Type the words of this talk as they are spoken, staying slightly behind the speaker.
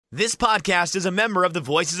This podcast is a member of the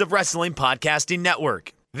Voices of Wrestling Podcasting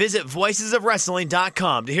Network. Visit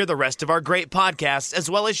voicesofwrestling.com to hear the rest of our great podcasts, as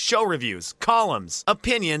well as show reviews, columns,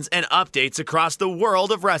 opinions, and updates across the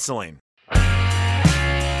world of wrestling.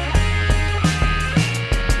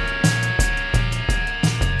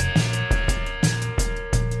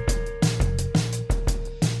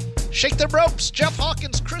 Shake the ropes. Jeff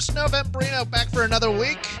Hawkins, Chris Novembrino back for another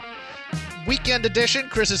week. Weekend edition.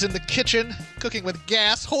 Chris is in the kitchen cooking with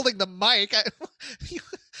gas, holding the mic. You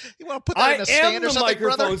want to put that in a stand or something,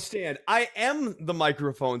 brother? I am the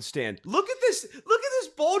microphone stand. Look at this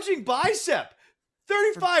bulging bicep.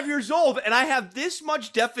 35 years old, and I have this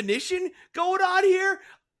much definition going on here.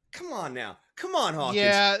 Come on now. Come on, Hawkins.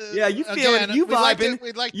 Yeah, you feeling it. You vibing.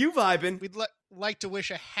 We'd like to wish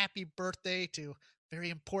a happy birthday to a very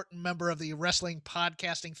important member of the wrestling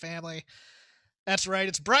podcasting family. That's right.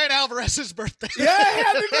 It's Brian Alvarez's birthday. Yeah,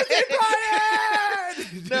 happy birthday,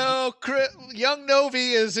 Brian! No, young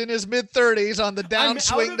Novi is in his mid-30s on the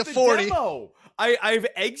downswing to 40. Demo. I've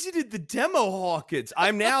exited the demo, Hawkins.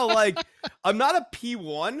 I'm now I'm not a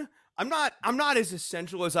P1. I'm not as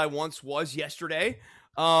essential as I once was yesterday.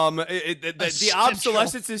 The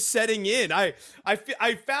obsolescence is setting in. I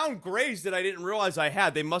found grays that I didn't realize I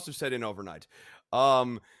had. They must have set in overnight.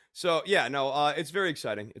 It's very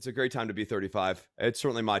exciting. It's a great time to be 35. It's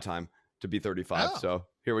certainly my time to be 35. Oh. So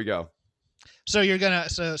here we go. So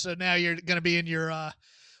now you're gonna be in your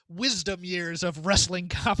wisdom years of wrestling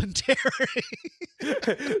commentary.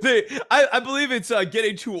 I believe it's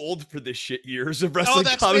getting too old for this shit years of wrestling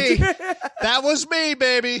commentary. Me. That was me,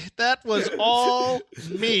 baby. That was all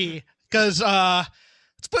me. Because let's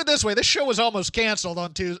put it this way: this show was almost canceled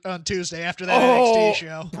on Tuesday after that NXT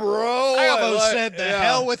show. Bro, I almost said the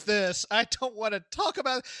hell with this. I don't want to talk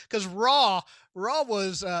about it because Raw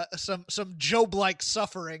was some Job-like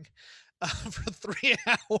suffering for 3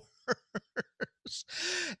 hours,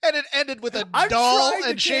 and it ended with a doll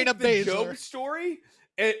and Shayna Baszler. Job story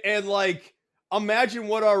and imagine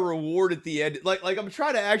what our reward at the end. Like I'm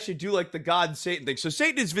trying to actually do the God and Satan thing. So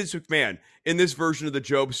Satan is Vince McMahon in this version of the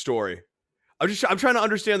Job story. I'm trying to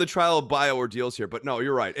understand the trial by ordeals here, but no,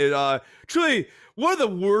 you're right. It truly one of the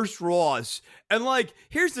worst Raws. And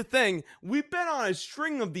here's the thing: we've been on a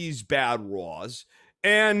string of these bad Raws,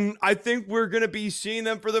 and I think we're going to be seeing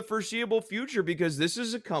them for the foreseeable future because this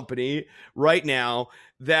is a company right now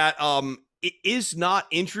that is not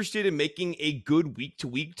interested in making a good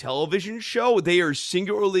week-to-week television show. They are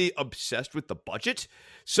singularly obsessed with the budget.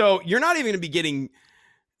 So you're not even going to be getting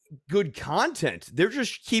good content. They're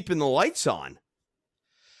just keeping the lights on.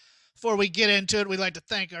 Before we get into it, we'd like to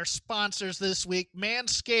thank our sponsors this week,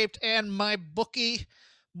 Manscaped and MyBookie.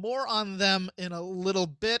 More on them in a little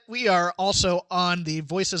bit. We are also on the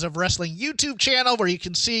Voices of Wrestling YouTube channel where you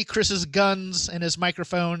can see Chris's guns and his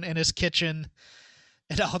microphone and his kitchen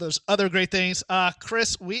and all those other great things.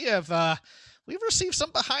 Chris, we've received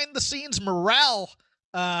some behind the scenes morale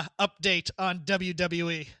update on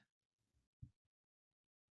WWE.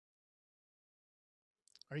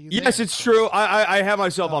 Are you yes, there? it's true. I have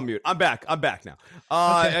myself on mute. I'm back now.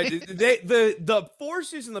 Okay. The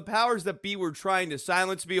forces and the powers that be were trying to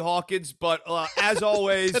silence me, Hawkins, but as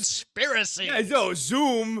always, conspiracy. Yeah, no,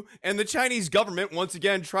 Zoom and the Chinese government once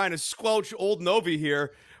again trying to squelch old Novi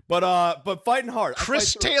here, but fighting hard.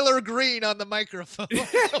 Chris Taylor Green on the microphone.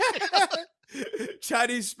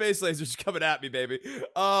 Chinese space lasers coming at me, baby.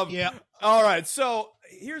 Yeah. All right, so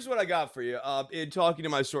here's what I got for you. In talking to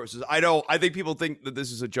my sources, I think people think that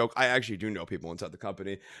this is a joke. I actually do know people inside the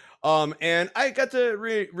company. And I got to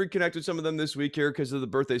reconnect with some of them this week here because of the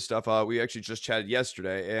birthday stuff. We actually just chatted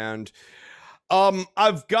yesterday, and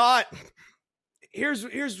I've got here's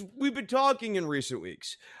we've been talking in recent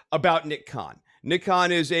weeks about Nick Khan. Nick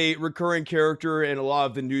Khan is a recurring character in a lot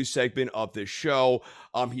of the news segment of this show.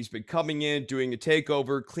 He's been coming in, doing a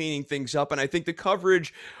takeover, cleaning things up, and I think the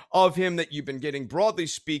coverage of him that you've been getting, broadly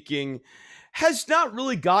speaking, has not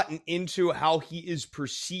really gotten into how he is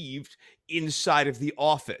perceived inside of the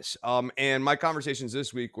office. And my conversations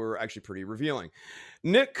this week were actually pretty revealing.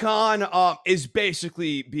 Nick Khan is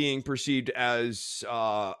basically being perceived as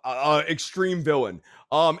an extreme villain.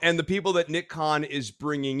 And the people that Nick Khan is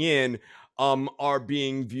bringing in are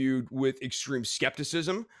being viewed with extreme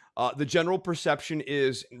skepticism. The general perception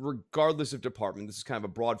is, regardless of department, this is kind of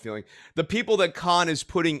a broad feeling, the people that Khan is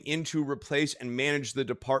putting in to replace and manage the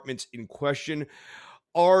departments in question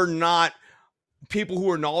are not people who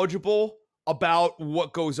are knowledgeable about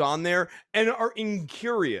what goes on there and are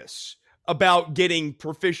incurious about getting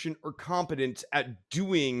proficient or competent at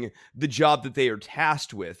doing the job that they are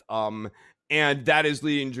tasked with. And that is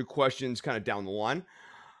leading to questions kind of down the line.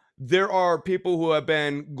 there are people who have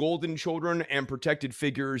been golden children and protected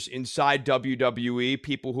figures inside WWE,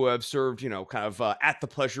 people who have served, kind of at the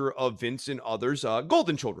pleasure of Vince and others,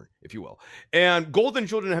 golden children, if you will. And golden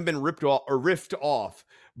children have been ripped off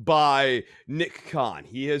by Nick Khan.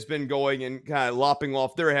 He has been going and kind of lopping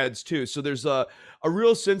off their heads too. So there's a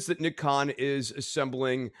real sense that Nick Khan is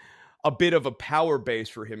assembling a bit of a power base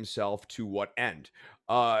for himself. To what end?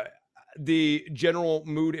 The general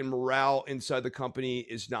mood and morale inside the company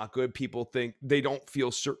is not good. People think they don't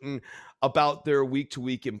feel certain about their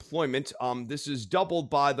week-to-week employment. This is doubled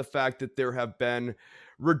by the fact that there have been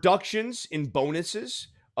reductions in bonuses.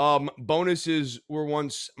 Bonuses were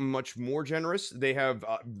once much more generous. They have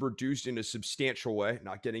reduced in a substantial way.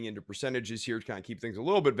 Not getting into percentages here to kind of keep things a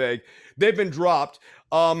little bit vague. They've been dropped.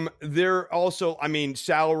 They're also,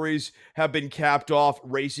 salaries have been capped off.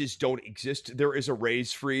 Raises don't exist. There is a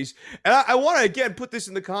raise freeze. And I want to, again, put this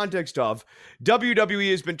in the context of WWE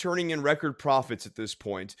has been turning in record profits at this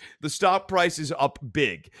point. The stock price is up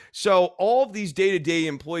big. So all of these day-to-day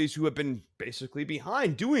employees who have been basically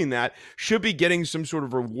behind doing that should be getting some sort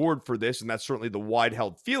of reward for this. And that's certainly the wide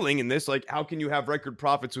held feeling in this. Like, how can you have record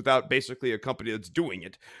profits without basically a company that's doing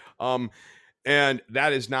it? And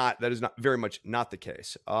that is not very much not the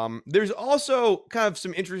case. There's also kind of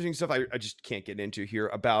some interesting stuff I just can't get into here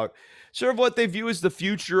about sort of what they view as the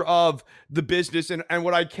future of the business. And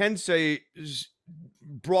what I can say is,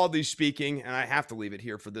 broadly speaking, and I have to leave it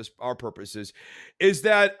here for our purposes, is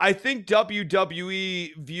that I think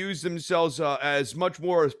WWE views themselves as much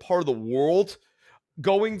more as part of the world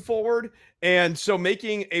going forward. And so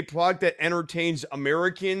making a product that entertains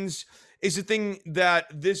Americans is a thing that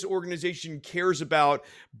this organization cares about,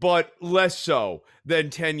 but less so than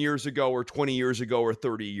 10 years ago or 20 years ago or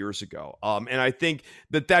 30 years ago. And I think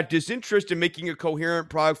that disinterest in making a coherent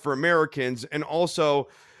product for Americans, and also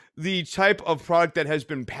the type of product that has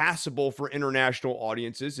been passable for international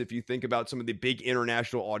audiences. If you think about some of the big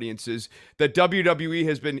international audiences that WWE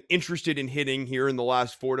has been interested in hitting here in the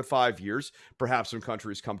last 4 to 5 years, perhaps some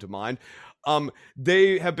countries come to mind,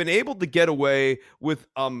 they have been able to get away with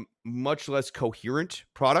much less coherent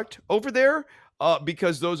product over there.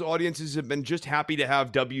 Because those audiences have been just happy to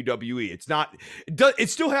have WWE. It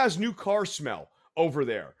still has new car smell over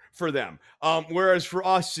there for them. Whereas for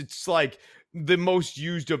us, it's like the most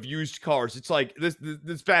used of used cars. It's like this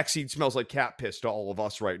backseat smells like cat piss to all of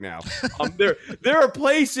us right now. There are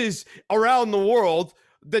places around the world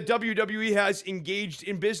that WWE has engaged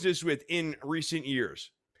in business with in recent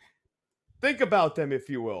years. Think about them, if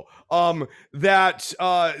you will. That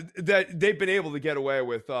they've been able to get away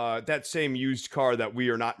with that same used car that we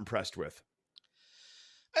are not impressed with.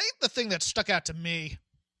 I think the thing that stuck out to me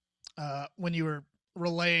when you were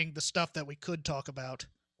relaying the stuff that we could talk about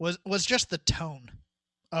was just the tone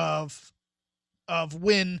of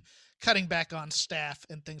when cutting back on staff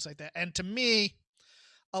and things like that. And to me,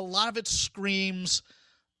 a lot of it screams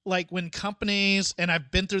like when companies, and I've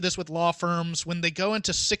been through this with law firms, when they go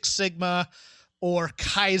into Six Sigma or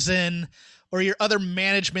Kaizen or your other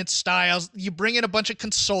management styles, you bring in a bunch of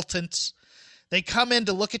consultants. They come in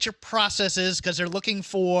to look at your processes because they're looking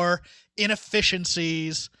for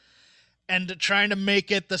inefficiencies and trying to make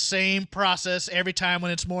it the same process every time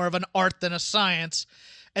when it's more of an art than a science.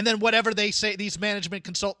 And then whatever they say, these management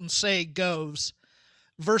consultants say goes,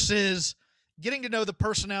 versus getting to know the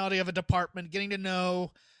personality of a department, getting to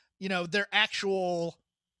know, their actual,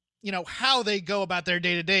 how they go about their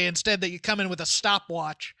day to day, instead that you come in with a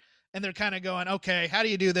stopwatch and they're kind of going, okay, how do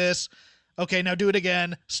you do this? Okay, now do it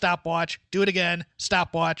again, stopwatch, do it again,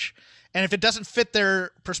 stopwatch. And if it doesn't fit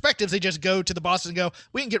their perspectives, they just go to the bosses and go,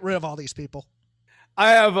 we can get rid of all these people.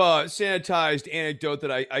 I have a sanitized anecdote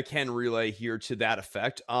that I can relay here to that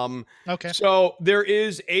effect. Okay. So there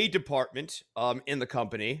is a department in the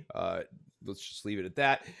company, let's just leave it at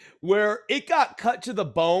that, where it got cut to the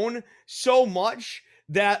bone so much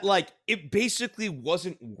that it basically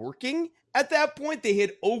wasn't working at that point. They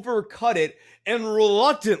had overcut it, and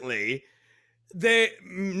reluctantly,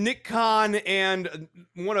 Nick Khan and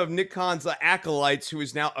one of Nick Khan's acolytes, who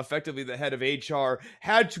is now effectively the head of HR,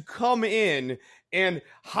 had to come in and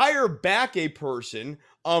hire back a person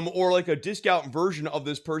or a discount version of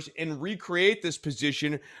this person and recreate this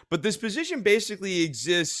position. But this position basically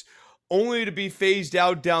exists only to be phased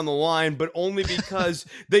out down the line, but only because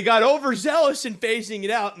they got overzealous in phasing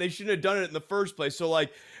it out and they shouldn't have done it in the first place. So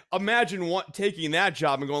imagine taking that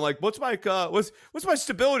job and going what's my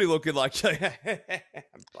stability looking like?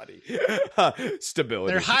 Buddy,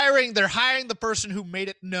 stability. They're hiring the person who made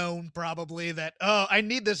it known probably that, I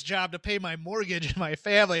need this job to pay my mortgage and my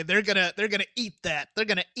family. They're gonna eat that. They're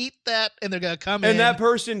gonna eat that, and they're gonna come in. And that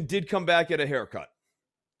person did come back at a haircut.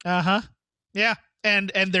 Uh-huh. Yeah.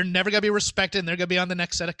 And they're never going to be respected, and they're going to be on the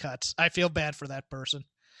next set of cuts. I feel bad for that person.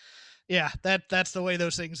 Yeah, that's the way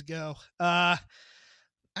those things go.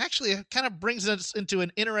 Actually, it kind of brings us into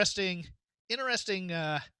an interesting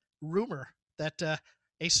rumor that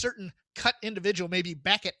a certain cut individual may be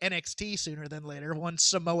back at NXT sooner than later. One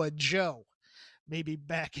Samoa Joe may be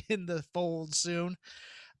back in the fold soon.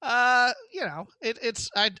 It's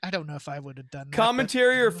I don't know if I would have done that.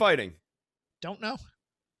 Commentary or fighting? Don't know.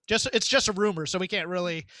 It's just a rumor, so we can't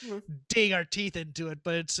really dig our teeth into it.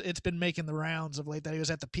 But it's been making the rounds of late that he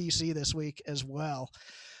was at the PC this week as well.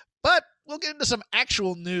 But we'll get into some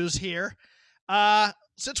actual news here.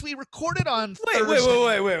 Since we recorded on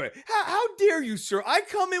Thursday. Wait. How dare you, sir? I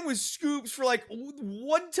come in with scoops for like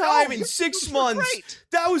one time in 6 months. Great.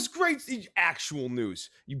 That was great. Actual news.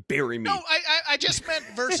 You bury me. No, I just meant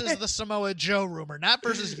versus the Samoa Joe rumor, not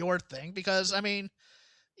versus your thing. Because, what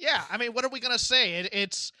are we going to say?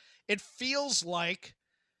 It feels like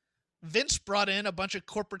Vince brought in a bunch of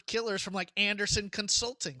corporate killers from like Anderson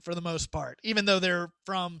Consulting for the most part, even though they're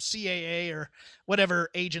from CAA or whatever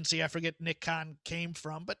agency. I forget Nick Khan came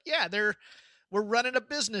from, but yeah, we're running a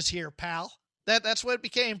business here, pal. That's what it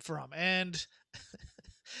became from. And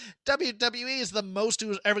WWE is the most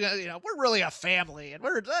who's ever going to, we're really a family, and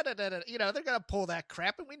we're, they're going to pull that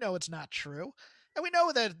crap, and we know it's not true. And we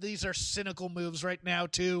know that these are cynical moves right now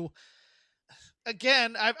too.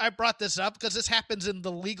 Again, I brought this up because this happens in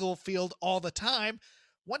the legal field all the time.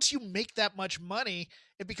 Once you make that much money,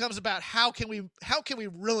 it becomes about how can we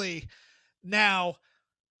really now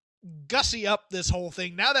gussy up this whole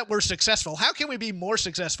thing now that we're successful? How can we be more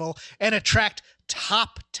successful and attract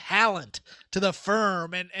top talent to the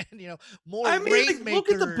firm and more rainmakers?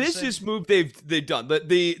 Look at the business move they've done.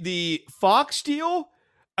 The Fox deal,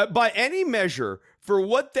 by any measure, for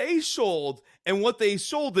what they sold and what they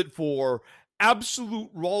sold it for,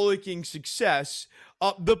 absolute rollicking success.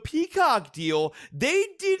 The Peacock deal, they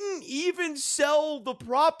didn't even sell the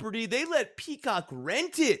property. They let Peacock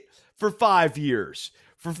rent it for 5 years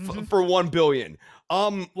for $1 billion.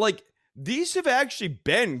 These have actually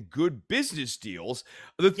been good business deals.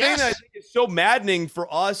 The thing that I think is so maddening for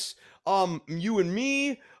us, you and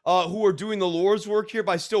me, who are doing the Lord's work here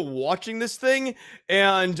by still watching this thing,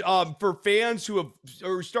 and for fans who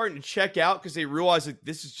are starting to check out because they realize that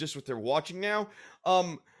this is just what they're watching now.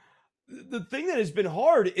 The thing that has been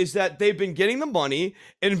hard is that they've been getting the money,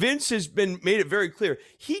 and Vince has made it very clear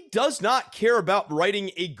he does not care about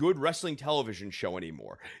writing a good wrestling television show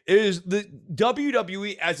anymore. It is the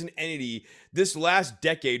WWE as an entity this last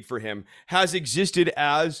decade for him has existed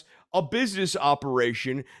as a business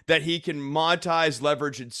operation that he can monetize,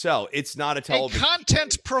 leverage, and sell. It's not a television. A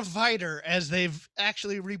content provider, as they've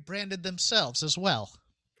actually rebranded themselves as well.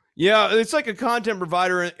 Yeah, it's like a content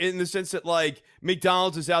provider in the sense that like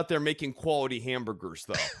McDonald's is out there making quality hamburgers,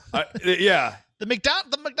 though. Yeah. The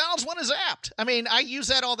McDonald's one is apt. I mean, I use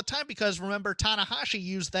that all the time because remember Tanahashi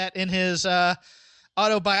used that in his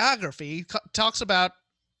autobiography. He talks about,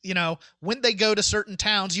 when they go to certain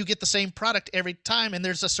towns, you get the same product every time, and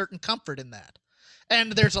there's a certain comfort in that.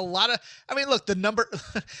 And there's a lot of, look, the number,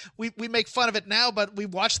 we make fun of it now, but we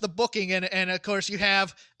watch the booking, and of course you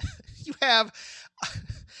have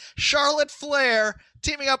Charlotte Flair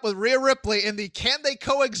teaming up with Rhea Ripley in the Can They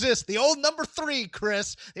Coexist? The old number 3,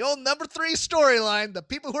 Chris. The old number 3 storyline. The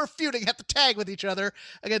people who are feuding have to tag with each other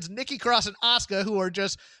against Nikki Cross and Asuka, who are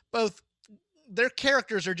just both, their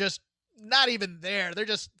characters are just not even there. They're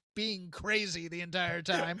just being crazy the entire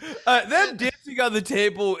time. Them dancing on the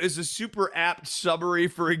table is a super apt summary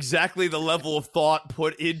for exactly the level of thought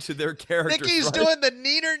put into their characters. Nikki's doing the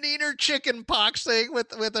neener chicken pox thing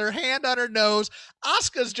with her hand on her nose.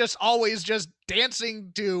 Asuka's just always just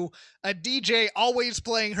dancing to a DJ always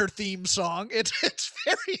playing her theme song. It's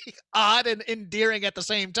very odd and endearing at the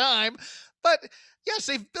same time. But yes,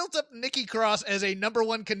 they've built up Nikki Cross as a number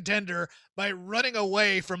 1 contender by running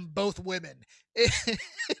away from both women.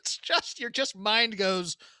 It's just, your mind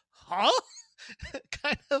goes, huh?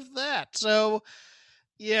 Kind of that. So,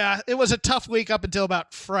 yeah, it was a tough week up until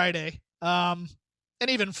about Friday. And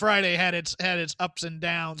even Friday had its ups and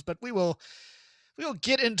downs, but we will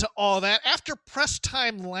get into all that after press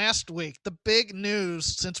time last week. The big news,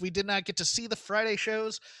 since we did not get to see the Friday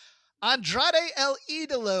shows, Andrade El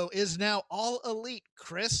Idolo is now All Elite,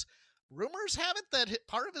 Chris. Rumors have it that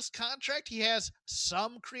part of his contract, he has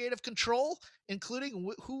some creative control,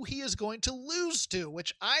 including who he is going to lose to,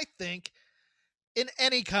 which I think in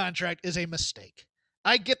any contract is a mistake.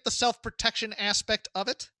 I get the self-protection aspect of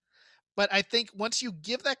it, but I think once you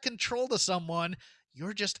give that control to someone,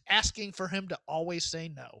 you're just asking for him to always say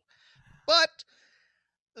no. But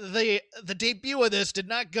the debut of this did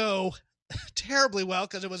not go terribly well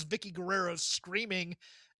because it was Vicky Guerrero screaming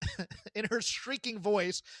in her shrieking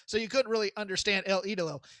voice, so you couldn't really understand El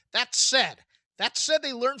Idolo. That said,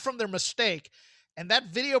 they learned from their mistake, and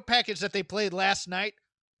that video package that they played last night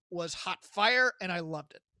was hot fire, and I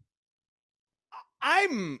loved it.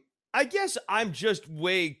 I guess I'm just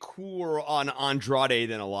way cooler on Andrade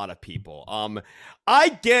than a lot of people. I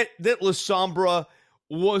get that La Sombra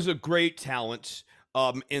was a great talent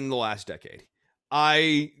in the last decade.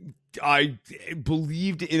 I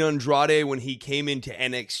believed in Andrade when he came into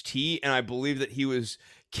NXT, and I believe that he was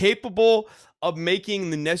capable of making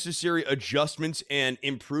the necessary adjustments and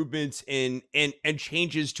improvements and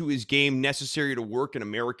changes to his game necessary to work an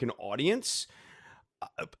American audience.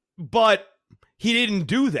 But he didn't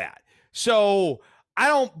do that. So I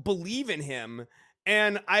don't believe in him.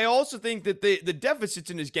 And I also think that the deficits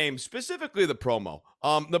in his game, specifically the promo,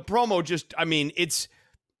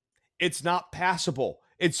 it's not passable.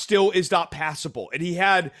 It still is not passable. And he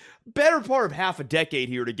had better part of half a decade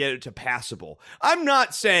here to get it to passable. I'm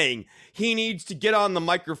not saying he needs to get on the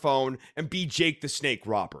microphone and be Jake the Snake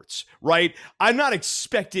Roberts, right? I'm not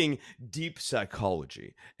expecting deep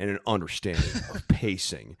psychology and an understanding of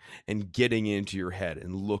pacing and getting into your head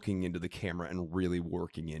and looking into the camera and really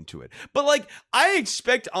working into it. But like, I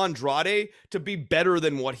expect Andrade to be better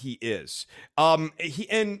than what he is. And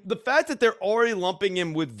the fact that they're already lumping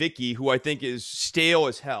him with Vicky, who I think is stale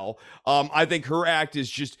as hell. I think her act is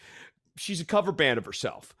just, she's a cover band of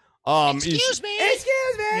herself. Excuse me.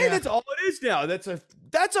 Yeah. That's all it is now.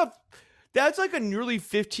 That's like a nearly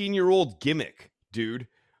 15-year-old gimmick, dude.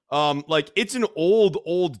 Like it's an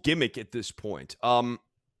old gimmick at this point. I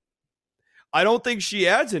don't think she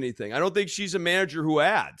adds anything. I don't think she's a manager who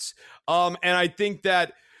adds. And I think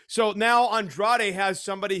that, so now Andrade has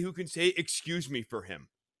somebody who can say, excuse me for him.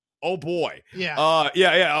 Oh boy. Yeah.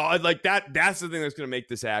 Yeah. Like that's the thing that's going to make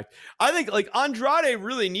this act. I think like Andrade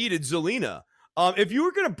really needed Zelina. If you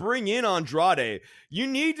were going to bring in Andrade, you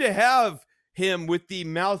need to have him with the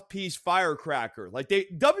mouthpiece firecracker. Like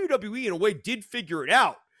WWE in a way did figure it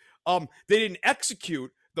out. They didn't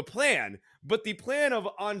execute the plan, but the plan of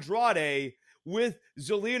Andrade with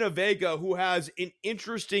Zelina Vega, who has an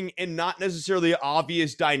interesting and not necessarily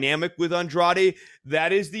obvious dynamic with Andrade,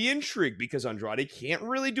 that is the intrigue, because Andrade can't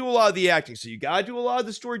really do a lot of the acting. So you got to do a lot of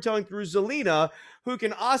the storytelling through Zelina, who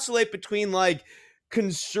can oscillate between like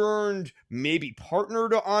concerned, maybe partner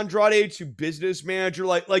to Andrade to business manager.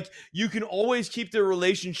 Like you can always keep their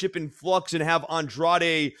relationship in flux and have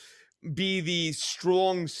Andrade be the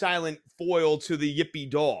strong, silent foil to the yippy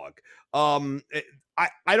dog.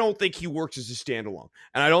 I don't think he works as a standalone,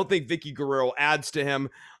 and I don't think Vicky Guerrero adds to him.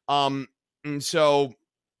 And so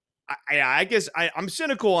I guess I'm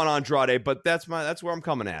cynical on Andrade, but that's where I'm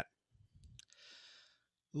coming at.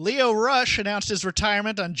 Lio Rush announced his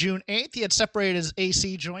retirement on June 8th. He had separated his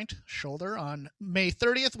AC joint shoulder on May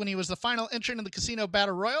 30th when he was the final entrant in the Casino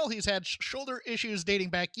Battle Royal. He's had shoulder issues dating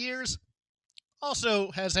back years. Also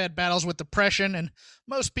has had battles with depression, and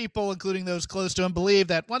most people, including those close to him, believe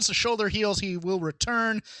that once the shoulder heals, he will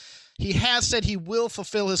return. He has said he will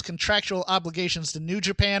fulfill his contractual obligations to New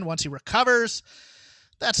Japan once he recovers.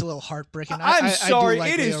 That's a little heartbreaking. I'm sorry.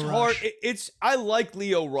 It is hard. I like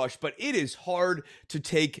Lio Rush, but it is hard to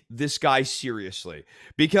take this guy seriously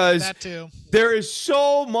because that too. There is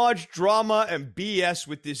so much drama and BS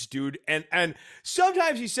with this dude. And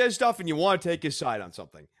sometimes he says stuff and you want to take his side on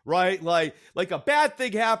something, right? Like a bad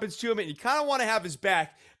thing happens to him and you kind of want to have his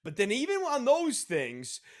back. But then even on those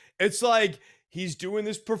things, it's like he's doing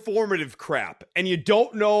this performative crap and you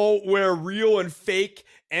don't know where real and fake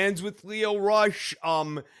ends with Lio Rush.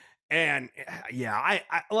 And yeah, I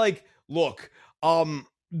like, look,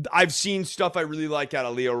 I've seen stuff I really like out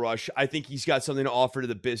of Lio Rush. I think he's got something to offer to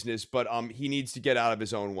the business, but he needs to get out of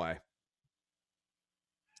his own way.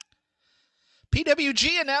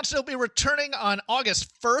 PWG announced it'll be returning on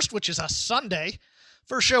August 1st, which is a Sunday.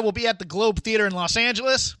 First show will be at the Globe Theater in Los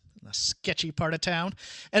Angeles, a sketchy part of town,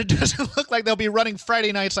 and it doesn't look like they'll be running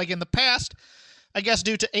Friday nights like in the past, I guess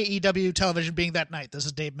due to AEW television being that night. This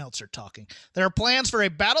is Dave Meltzer talking. There are plans for a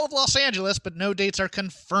Battle of Los Angeles, but no dates are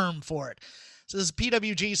confirmed for it. So this is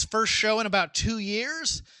PWG's first show in about 2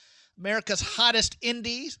 years. America's hottest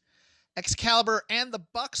indies, Excalibur and the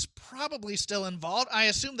Bucks probably still involved. I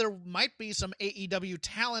assume there might be some AEW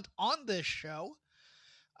talent on this show.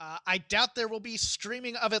 I doubt there will be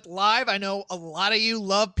streaming of it live. I know a lot of you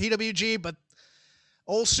love PWG, but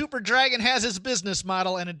old Super Dragon has his business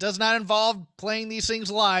model, and it does not involve playing these things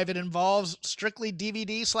live. It involves strictly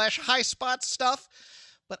DVD/high spot stuff.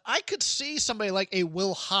 But I could see somebody like a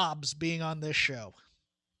Will Hobbs being on this show.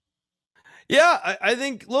 Yeah, I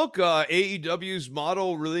think, look, AEW's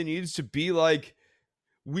model really needs to be like,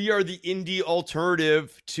 we are the indie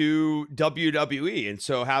alternative to WWE. And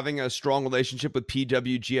so having a strong relationship with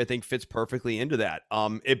PWG, I think, fits perfectly into that.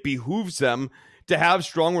 It behooves them to have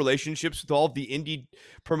strong relationships with all of the indie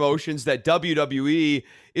promotions that WWE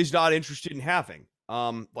is not interested in having.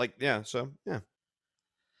 Yeah.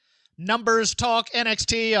 Numbers talk.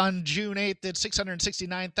 NXT on June 8th did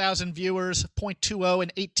 669,000 viewers, 0.20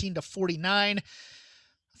 and 18 to 49.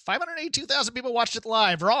 582,000 people watched it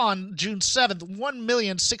live. Raw on June 7th,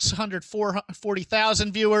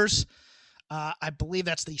 1,640,000 viewers. I believe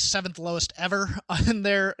that's the 7th lowest ever in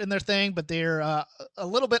their thing, but they're a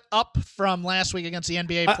little bit up from last week against the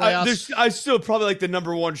NBA playoffs. I still probably like the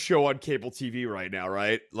number one show on cable TV right now,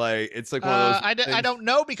 right? Like, it's like one of those. I don't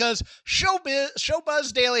know, because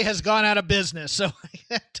Showbuzz Daily has gone out of business, so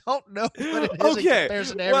I don't know what it is in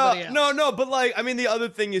comparison to everybody else. No, but like, I mean, the other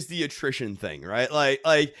thing is the attrition thing, right? Like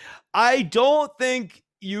I don't think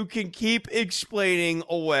you can keep explaining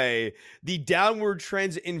away the downward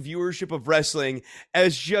trends in viewership of wrestling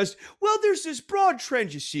as just, well, there's this broad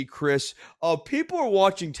trend you see, Chris. People are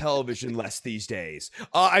watching television less these days.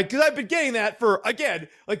 Because I've been getting that for, again,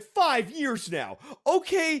 like 5 years now.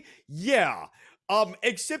 Okay, yeah.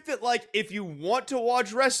 Except that, like, if you want to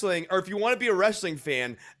watch wrestling, or if you want to be a wrestling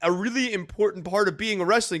fan, a really important part of being a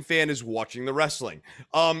wrestling fan is watching the wrestling.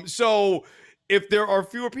 So if there are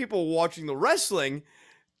fewer people watching the wrestling,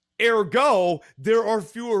 ergo, there are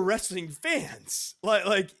fewer wrestling fans.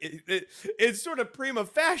 It's sort of prima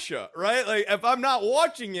facie, right? Like, if I'm not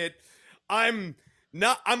watching it, I'm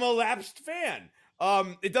a lapsed fan.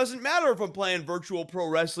 It doesn't matter if I'm playing Virtual Pro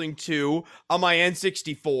Wrestling 2 on my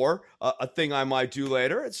N64, a thing I might do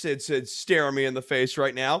later. It's staring me in the face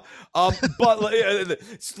right now. But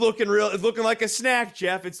it's looking like a snack,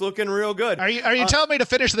 Jeff. It's looking real good. Are you telling me to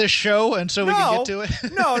finish this show and so we can get to it?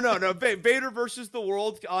 No. Vader versus the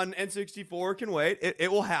World on N64 can wait.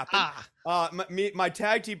 It will happen. My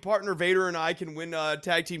tag team partner Vader and I can win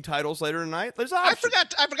tag team titles later tonight. There's options.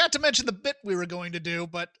 I forgot to mention the bit we were going to do,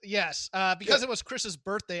 but yes, because it was Chris's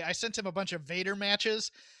birthday, I sent him a bunch of Vader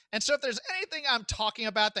matches. And so if there's anything I'm talking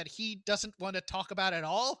about that he doesn't want to talk about at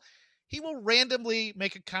all, he will randomly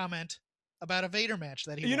make a comment about a Vader match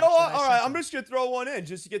that he watched. You know what? All right, I'm just going to throw one in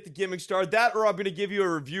just to get the gimmick started. That, or I'm going to give you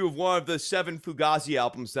a review of one of the 7 Fugazi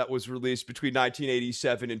albums that was released between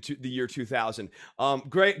 1987 and the year 2000.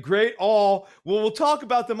 Great all. Well, we'll talk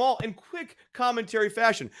about them all in quick commentary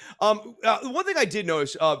fashion. One thing I did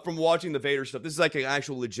notice from watching the Vader stuff, this is like an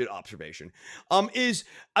actual legit observation, is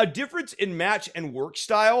a difference in match and work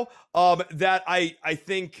style that I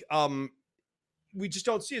think we just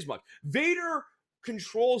don't see as much. Vader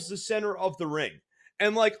controls the center of the ring.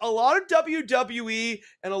 And like a lot of WWE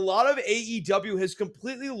and a lot of AEW has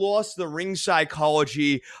completely lost the ring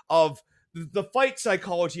psychology of the fight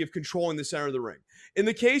psychology of controlling the center of the ring. In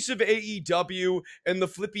the case of AEW and the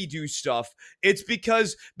flippy do stuff, it's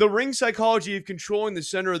because the ring psychology of controlling the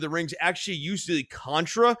center of the ring is actually usually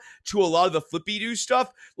contra to a lot of the flippy do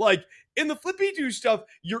stuff. Like, in the flippy do stuff,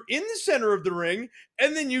 you're in the center of the ring,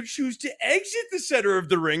 and then you choose to exit the center of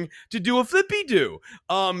the ring to do a flippy do.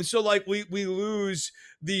 So like we lose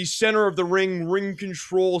the center of the ring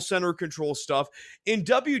control, center control stuff. In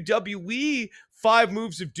WWE, 5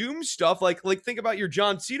 moves of doom stuff, like think about your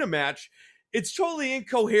John Cena match. It's totally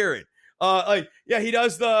incoherent. He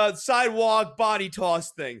does the sidewalk body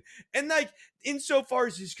toss thing, and like, insofar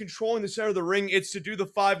as he's controlling the center of the ring, it's to do the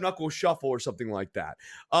 5-knuckle shuffle or something like that.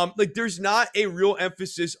 There's not a real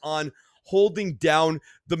emphasis on holding down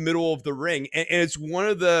the middle of the ring. And it's one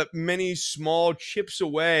of the many small chips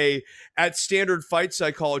away at standard fight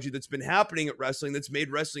psychology that's been happening at wrestling that's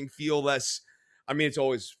made wrestling feel less, I mean, it's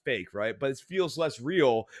always fake, right? But it feels less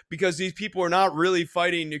real because these people are not really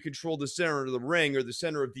fighting to control the center of the ring or the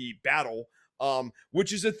center of the battle.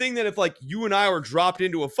 Which is a thing that if like you and I were dropped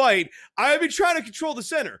into a fight, I would be trying to control the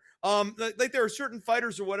center. Like there are certain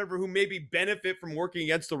fighters or whatever who maybe benefit from working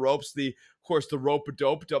against the ropes. Of course, the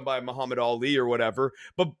rope-a-dope done by Muhammad Ali or whatever.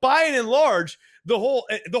 But by and large, the whole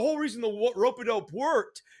reason the rope-a-dope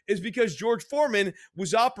worked is because George Foreman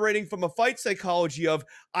was operating from a fight psychology of,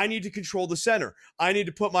 I need to control the center. I need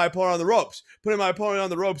to put my opponent on the ropes. Putting my opponent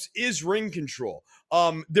on the ropes is ring control.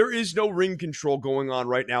 There is no ring control going on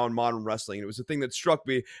right now in modern wrestling. And it was a thing that struck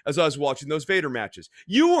me as I was watching those Vader matches.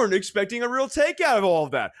 You weren't expecting a real take out of all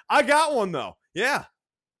of that. I got one, though. Yeah.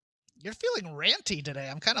 You're feeling ranty today.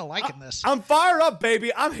 I'm kind of liking this. I'm fired up,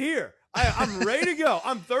 baby. I'm here. I'm ready to go.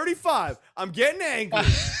 I'm 35. I'm getting angry.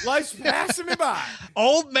 Life's passing me by.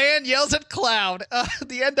 Old man yells at cloud.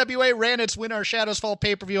 The NWA ran its When Our Shadows Fall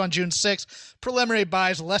pay-per-view on June 6th. Preliminary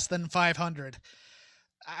buys less than 500.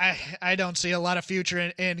 I don't see a lot of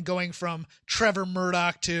future in going from Trevor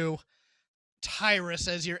Murdoch to Tyrus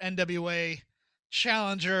as your NWA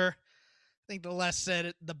challenger. I think the less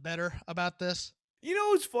said, the better about this. You know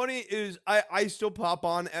what's funny is I still pop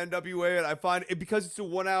on NWA, and I find it, because it's a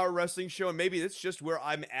 1 hour wrestling show, and maybe that's just where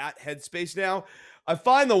I'm at headspace now. I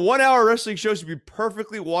find the 1 hour wrestling shows to be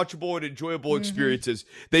perfectly watchable and enjoyable experiences.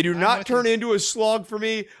 They do not turn into a slog for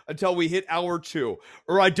me until we hit hour 2,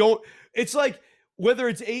 or I don't. It's like, whether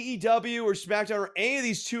it's AEW or SmackDown or any of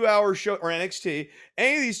these 2 hour shows, or NXT,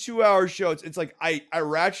 any of these 2 hour shows, it's like I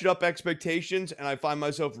ratchet up expectations and I find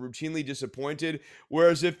myself routinely disappointed.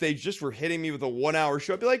 Whereas if they just were hitting me with a 1 hour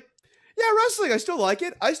show, I'd be like, yeah, wrestling, I still like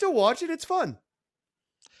it. I still watch it. It's fun.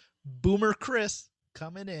 Boomer Chris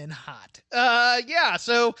coming in hot. Yeah,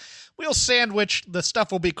 so we'll sandwich the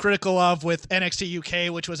stuff we'll be critical of with NXT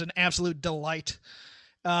UK, which was an absolute delight.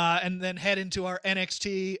 And then head into our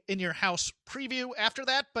NXT In Your House preview after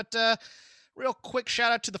that. But real quick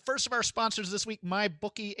shout out to the first of our sponsors this week,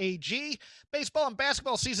 MyBookie AG. Baseball and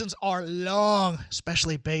basketball seasons are long,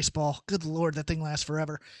 especially baseball. Good Lord, that thing lasts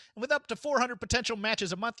forever. And with up to 400 potential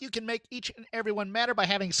matches a month, you can make each and every one matter by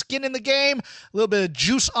having skin in the game, a little bit of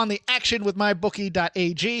juice on the action with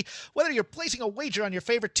MyBookie.ag. Whether you're placing a wager on your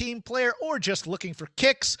favorite team, player, or just looking for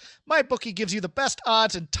kicks, MyBookie gives you the best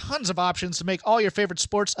odds and tons of options to make all your favorite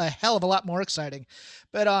sports a hell of a lot more exciting.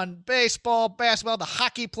 Bet on baseball, basketball, the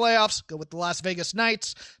hockey playoffs, go with the Las Vegas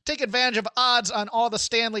Knights, take advantage of odds on all the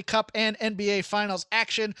Stanley Cup and NBA Finals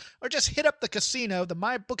action, or just hit up the casino, the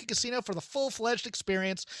MyBookie Casino, for the full-fledged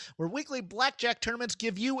experience, where weekly blackjack tournaments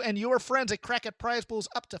give you and your friends a crack at prize pools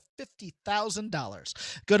up to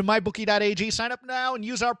 $50,000. Go to MyBookie.ag, sign up now, and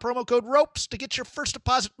use our promo code ROPES to get your first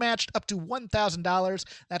deposit matched up to $1,000.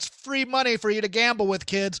 That's free money for you to gamble with,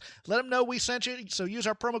 kids. Let them know we sent you, so use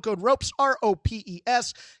our promo code ROPES, ROPES.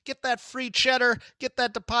 Get that free cheddar, get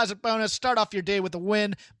that deposit bonus, start off your day with a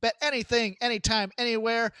win. Bet anything, anytime,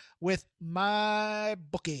 anywhere with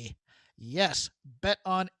MyBookie. Yes, bet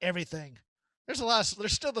on everything. There's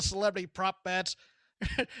still the celebrity prop bets.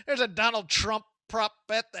 There's a Donald Trump prop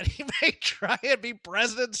bet that he may try and be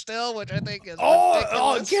president still, which I think is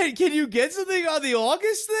ridiculous. Can you get something on the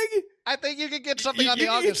August thing? I think you can get something on the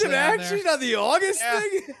August thing. You can get some thing action on the August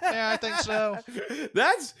thing? Yeah, I think so.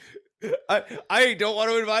 That's... I don't want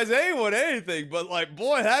to advise anyone anything, but like,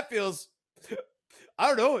 boy, that feels... I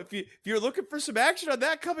don't know. If you're looking for some action on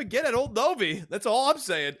that, come and get it, Old Novi. That's all I'm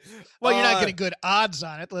saying. Well, you're not getting good odds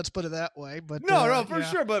on it. Let's put it that way. But no, for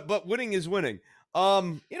sure. But winning is winning.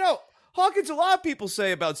 Hawkins, a lot of people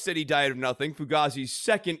say about Steady Diet of Nothing, Fugazi's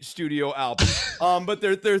second studio album, but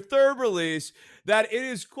their third release, that it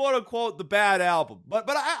is quote unquote the bad album. But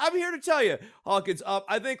I'm here to tell you, Hawkins,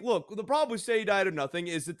 I think, look, the problem with Steady Diet of Nothing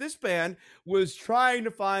is that this band was trying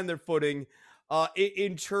to find their footing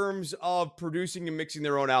in terms of producing and mixing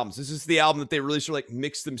their own albums. This is the album that they really sort of like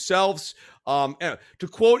mixed themselves. To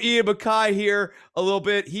quote Ian MacKay here a little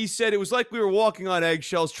bit, he said it was like we were walking on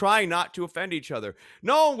eggshells trying not to offend each other.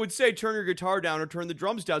 No one would say turn your guitar down or turn the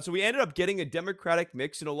drums down. So we ended up getting a democratic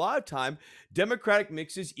mix, and a lot of time democratic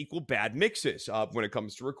mixes equal bad mixes when it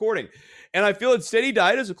comes to recording. And I feel that Steady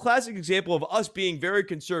Diet is a classic example of us being very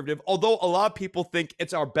conservative, although a lot of people think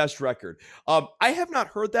it's our best record. I have not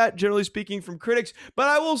heard that, generally speaking, from critics, but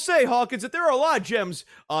I will say, Hawkins, that there are a lot of gems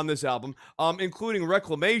on this album, including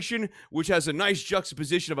Reclamation, which has a nice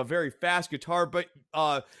juxtaposition of a very fast guitar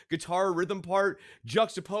rhythm part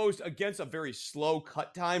juxtaposed against a very slow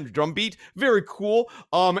cut-timed drum beat. Very cool.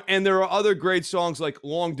 And there are other great songs like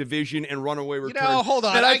Long Division and Runaway Return. Hold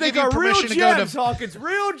on. That I think are real gems, Hawkins.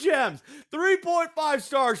 Real gems. 3.5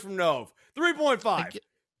 stars from Nove. 3.5.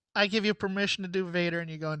 I give you permission to do Vader, and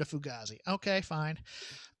you go into Fugazi. Okay, fine.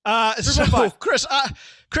 So Chris,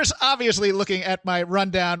 obviously looking at my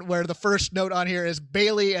rundown where the first note on here is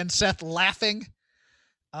Bailey and Seth laughing.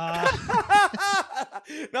 No,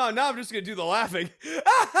 now I'm just going to do the laughing.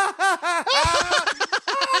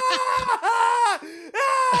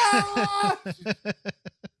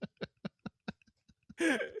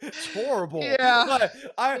 It's horrible. Yeah.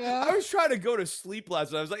 I was trying to go to sleep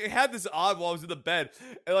last night. I was like, I had this odd while I was in the bed.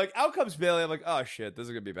 And like, out comes Bailey. I'm like, oh shit, this is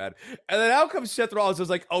gonna be bad. And then out comes Seth Rollins. I was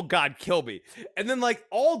like, oh God, kill me. And then like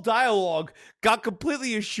all dialogue got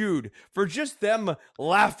completely eschewed for just them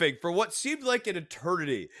laughing for what seemed like an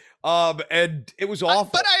eternity. And it was awful.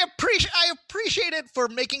 But I appreciate it for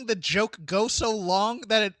making the joke go so long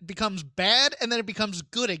that it becomes bad and then it becomes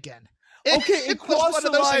good again. Okay, it was crossed one the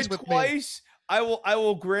of those line things with me. twice. I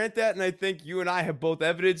will grant that, and I think you and I have both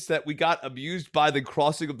evidence that we got abused by the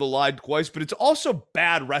crossing of the line twice, but it's also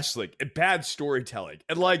bad wrestling and bad storytelling.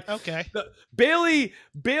 And like Okay. Bailey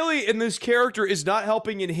in this character is not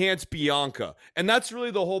helping enhance Bianca. And that's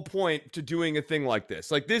really the whole point to doing a thing like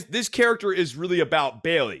this. Like this character is really about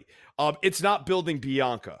Bailey. It's not building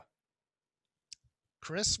Bianca.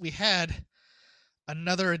 Chris, we had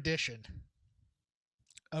another edition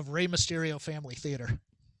of Rey Mysterio Family Theater.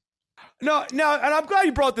 No, and I'm glad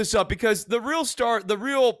you brought this up because the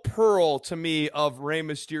real pearl to me of Rey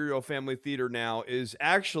Mysterio Family Theater now is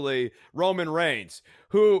actually Roman Reigns,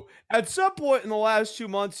 who at some point in the last 2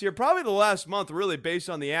 months here, probably the last month, really based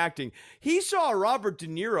on the acting, he saw a Robert De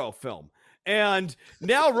Niro film. And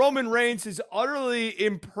now Roman Reigns has utterly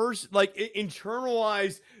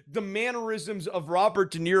internalized the mannerisms of Robert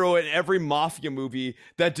De Niro in every mafia movie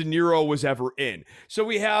that De Niro was ever in. So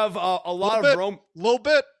we have a lot of little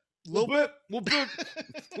bit of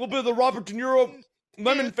the Robert De Niro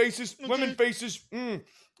women faces.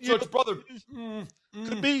 So it's brother.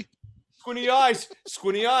 Could be. Squinty eyes.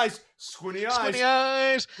 Cheeks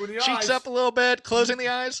up a little bit, closing the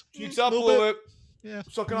eyes. Cheeks up a little bit. Yeah.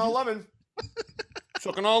 Sucking on lemon.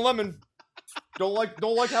 Don't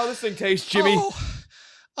like how this thing tastes, Jimmy.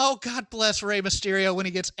 Oh, God bless Rey Mysterio when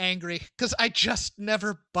he gets angry, because I just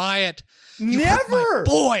never buy it. Never,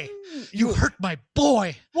 boy. You hurt my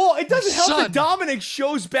boy. Well, it doesn't help son. that Dominic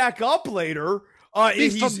shows back up later.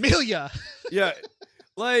 Familia. Yeah,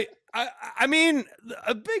 like I mean,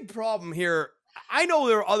 a big problem here. I know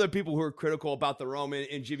there are other people who are critical about the Roman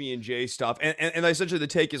and Jimmy and Jay stuff, and essentially the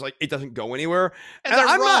take is like it doesn't go anywhere, and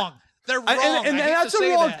they're wrong. They're wrong. And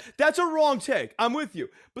that's a wrong take. I'm with you.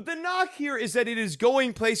 But the knock here is that it is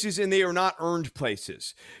going places and they are not earned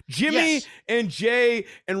places. Jimmy and Jay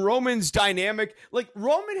and Roman's dynamic, like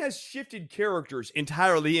Roman has shifted characters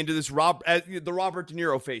entirely into this the Robert De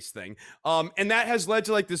Niro face thing. And that has led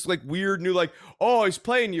to like this like weird new like, oh, he's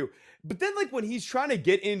playing you. But then like when he's trying to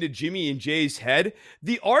get into Jimmy and Jay's head,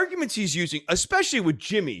 the arguments he's using, especially with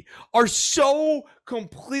Jimmy, are so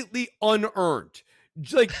completely unearned.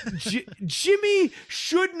 Like Jimmy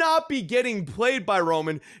should not be getting played by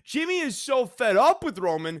Roman. Jimmy is so fed up with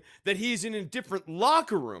Roman that he's in a different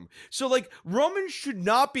locker room. So like Roman should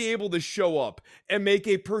not be able to show up and make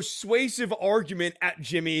a persuasive argument at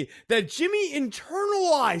Jimmy that Jimmy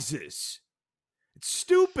internalizes. It's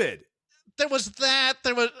stupid. There was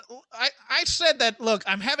I said that, look,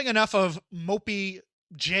 I'm having enough of mopey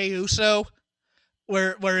Jey Uso.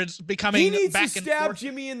 Where it's becoming he needs back to and stab forth.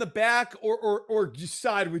 Jimmy in the back or just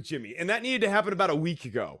side with Jimmy, and that needed to happen about a week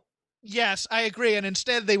ago. Yes, I agree. And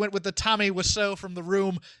instead they went with the Tommy Wiseau from the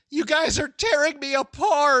room. You guys are tearing me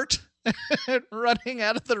apart. Running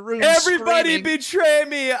out of the room. Everybody screaming. betray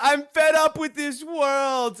me. I'm fed up with this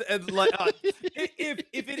world. And like, if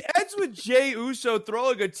it ends with Jey Uso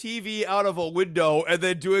throwing a TV out of a window and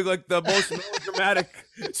then doing like the most melodramatic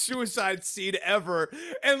suicide scene ever,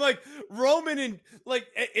 and like Roman and like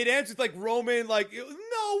it ends with like Roman like, no,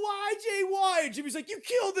 why Jay? Why? And Jimmy's like, you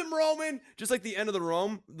killed him, Roman. Just like the end of the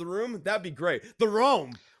room. That'd be great. The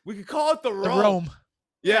Rome. We could call it the Rome.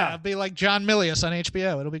 Yeah, it'd be like John Milius on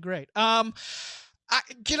HBO. It'll be great.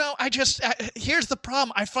 Here's the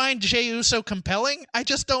problem. I find Jey Uso compelling. I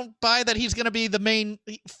just don't buy that he's going to be the main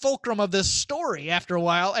fulcrum of this story after a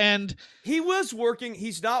while. And he was working.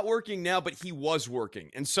 He's not working now, but he was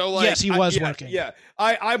working. And so, like, yes, he was working. Yeah,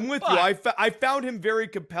 I'm with you. I found him very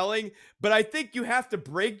compelling, but I think you have to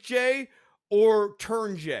break Jay or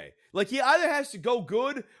turn Jay. Like he either has to go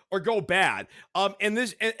good or go bad. And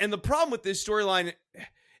the problem with this storyline,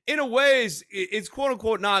 in a way, is it's quote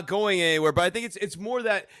unquote not going anywhere. But I think it's more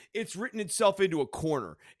that it's written itself into a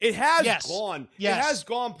corner. It has gone. Yes. It has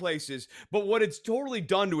gone places. But what it's totally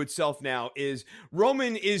done to itself now is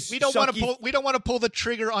Roman is. We don't want to pull the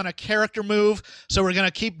trigger on a character move. So we're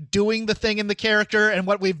gonna keep doing the thing in the character. And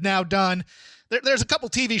what we've now done, there's a couple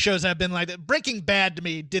TV shows that have been like that. Breaking Bad to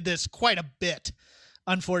me did this quite a bit.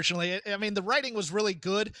 Unfortunately, I mean, the writing was really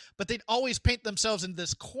good, but they'd always paint themselves in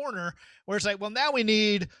this corner where it's like, well, now we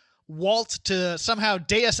need Walt to somehow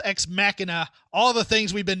Deus Ex Machina all the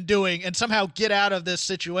things we've been doing and somehow get out of this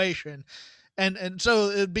situation. And so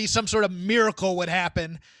it'd be some sort of miracle would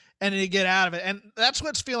happen and he'd get out of it. And that's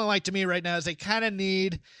what's feeling like to me right now is they kind of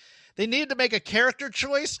need to make a character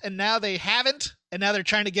choice, and now they haven't, and now they're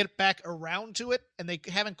trying to get back around to it, and they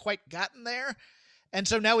haven't quite gotten there. And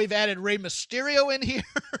so now we've added Rey Mysterio in here,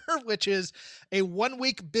 which is a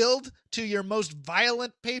 1-week build to your most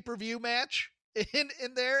violent pay-per-view match in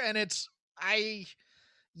there. And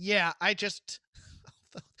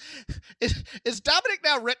Is Dominic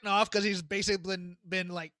now written off because he's basically been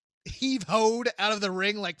like heave-hoed out of the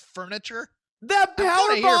ring like furniture? That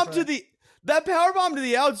power bomb to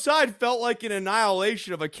the outside felt like an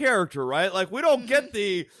annihilation of a character, right? Like we don't get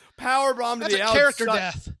the power bomb to the outside. That's a character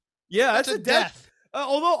death. Yeah, that's a death.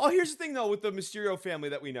 Although, here's the thing, though, with the Mysterio family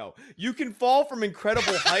that we know. You can fall from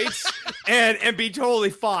incredible heights and be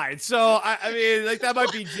totally fine. So, I mean, like, that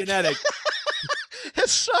might be genetic. His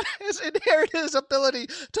son has inherited his ability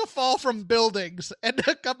to fall from buildings and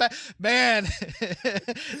to come back. Man,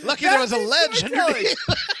 lucky there was a ledge underneath.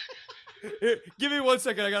 Give me 1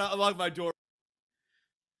 second. I got to unlock my door.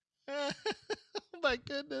 Oh, my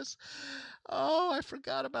goodness. Oh, I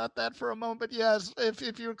forgot about that for a moment. But yes,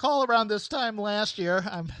 if you recall around this time last year,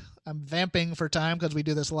 I'm vamping for time because we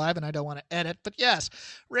do this live and I don't want to edit. But yes,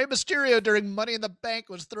 Rey Mysterio during Money in the Bank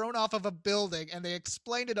was thrown off of a building and they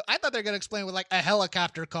explained it. I thought they were going to explain it with like a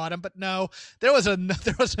helicopter caught him, but no, there was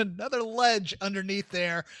another ledge underneath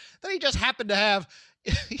there that he just happened to have.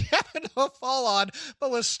 He happened to fall on,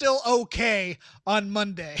 but was still okay on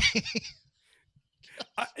Monday.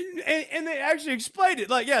 And they actually explained it.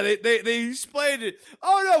 Like, yeah, they explained it.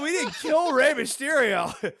 Oh, no, we didn't kill Rey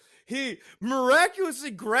Mysterio. He miraculously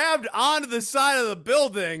grabbed onto the side of the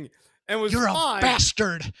building and was You're fine. a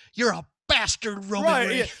bastard. You're a bastard, Roman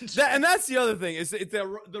Reigns. Yeah. And that's the other thing is it's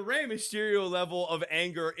the Rey Mysterio level of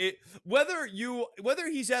anger. Whether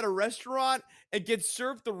he's at a restaurant and gets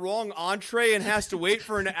served the wrong entree and has to wait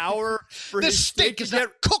for an hour for his steak is not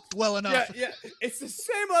cooked well enough. Yeah, it's the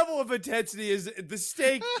same level of intensity as the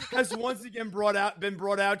steak has once again been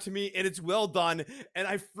brought out to me, and it's well done. And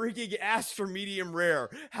I freaking asked for medium rare.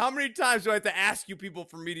 How many times do I have to ask you people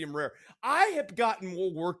for medium rare? I have gotten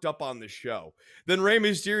more worked up on the show than Rey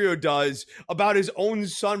Mysterio does about his own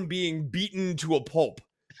son being beaten to a pulp.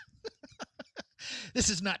 This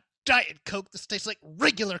is not Diet Coke. This tastes like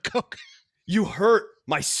regular Coke. You hurt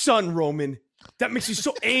my son, Roman. That makes me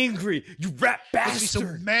so angry. You rat bastard. Makes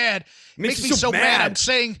me so mad. Makes me so mad.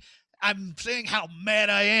 I'm saying how mad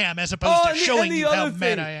I am as opposed to showing you how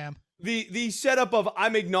mad I am. The setup of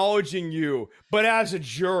I'm acknowledging you, but as a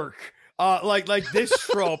jerk. Like this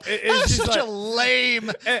trope. It's such a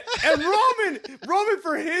lame. And Roman,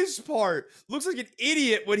 for his part, looks like an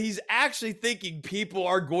idiot when he's actually thinking people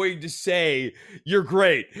are going to say you're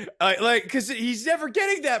great. Because he's never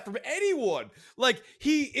getting that from anyone. Like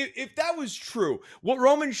if that was true, what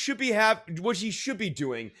Roman should be what he should be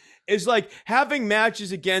doing is like having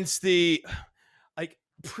matches against the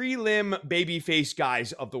prelim babyface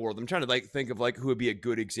guys of the world. I'm trying to think of who would be a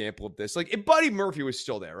good example of this. Like if Buddy Murphy was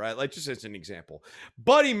still there, right? Like just as an example,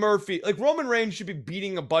 Buddy Murphy, like Roman Reigns should be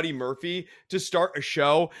beating a Buddy Murphy to start a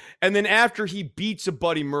show. And then after he beats a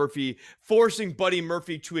Buddy Murphy, forcing Buddy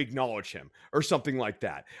Murphy to acknowledge him or something like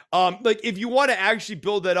that. Like if you want to actually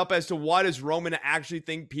build that up as to why does Roman actually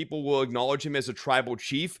think people will acknowledge him as a tribal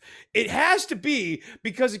chief, it has to be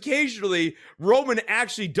because occasionally Roman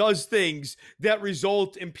actually does things that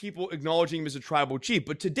result in people acknowledging him as a tribal chief.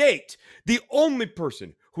 But to date, the only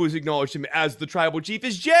person who has acknowledged him as the tribal chief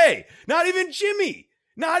is Jay. Not even Jimmy.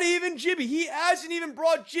 He hasn't even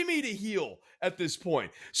brought Jimmy to heel at this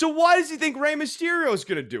point. So why does he think Rey Mysterio is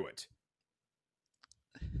going to do it?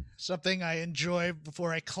 Something I enjoy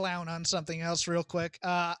before I clown on something else real quick.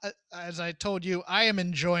 As I told you, I am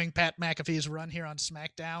enjoying Pat McAfee's run here on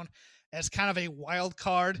SmackDown as kind of a wild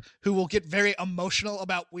card who will get very emotional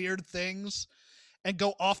about weird things and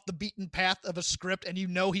go off the beaten path of a script, and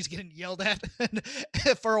he's getting yelled at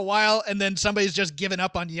for a while, and then somebody's just given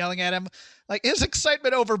up on yelling at him. Like, his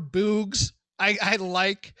excitement over Boogs, I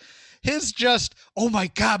like. His just, oh my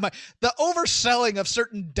God, the overselling of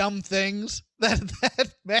certain dumb things that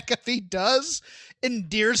McAfee does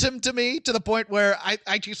endears him to me to the point where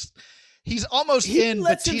he's almost in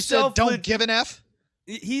Batista don't give an F.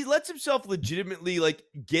 He lets himself legitimately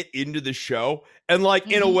get into the show and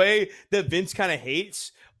in a way that Vince kind of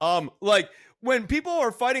hates. When people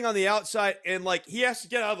are fighting on the outside and he has to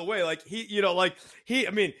get out of the way,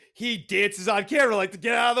 he dances on camera to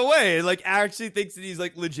get out of the way and actually thinks that he's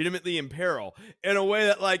legitimately in peril in a way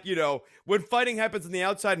that when fighting happens on the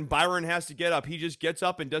outside and Byron has to get up, he just gets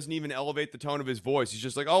up and doesn't even elevate the tone of his voice. He's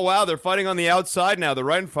just oh wow, they're fighting on the outside now. They're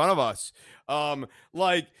right in front of us.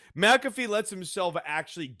 McAfee lets himself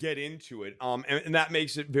actually get into it. And that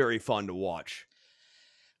makes it very fun to watch.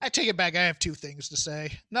 I take it back. I have two things to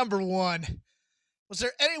say. Number one, was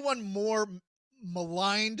there anyone more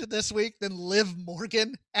maligned this week than Liv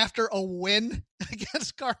Morgan after a win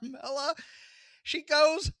against Carmella? She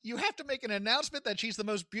goes, you have to make an announcement that she's the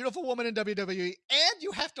most beautiful woman in WWE, and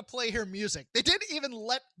you have to play her music. They didn't even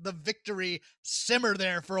let the victory simmer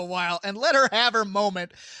there for a while and let her have her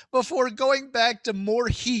moment before going back to more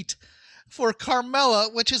heat for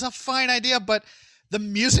Carmella, which is a fine idea, but the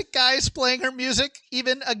music guys playing her music,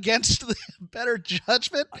 even against the better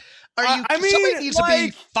judgment, somebody needs to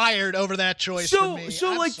be fired over that choice. For me.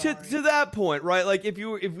 So like to that point, right? Like if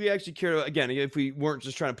we actually care again, if we weren't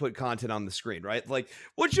just trying to put content on the screen, right? Like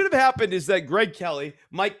what should have happened is that Greg Kelly,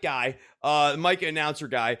 Mike announcer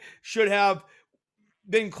guy, should have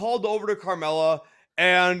been called over to Carmella.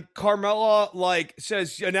 And Carmella like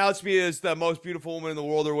says, announce me as the most beautiful woman in the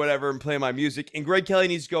world or whatever, and play my music. And Greg Kelly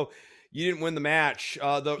needs to go, you didn't win the match.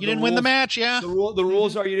 You didn't win the match, yeah. The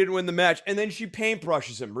rules are you didn't win the match. And then she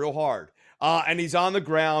paintbrushes him real hard. And he's on the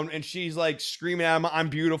ground and she's like screaming at him, I'm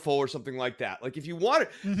beautiful or something like that. Like if you want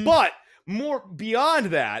it, but more beyond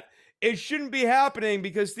that, it shouldn't be happening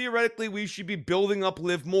because theoretically we should be building up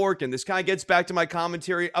Liv Morgan. This kind of gets back to my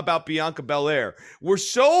commentary about Bianca Belair. We're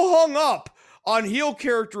so hung up on heel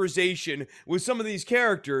characterization with some of these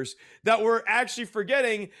characters that we're actually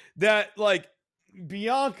forgetting that like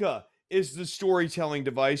Bianca is the storytelling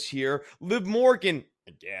device here. Liv Morgan,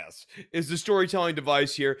 I guess, is the storytelling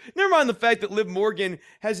device here. Never mind the fact that Liv Morgan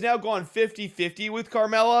has now gone 50-50 with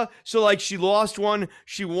Carmella. So, like, she lost one,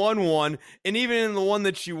 she won one, and even in the one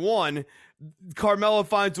that she won, Carmella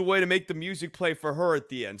finds a way to make the music play for her at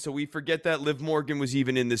the end. So we forget that Liv Morgan was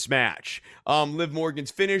even in this match. Liv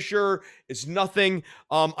Morgan's finisher is nothing.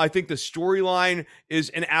 I think the storyline is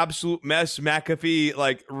an absolute mess. McAfee,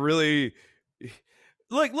 like, really...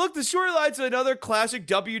 Like, look, the storyline's another classic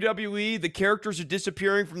WWE. The characters are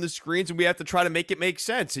disappearing from the screens, and we have to try to make it make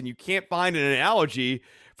sense. And you can't find an analogy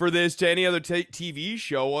for this to any other TV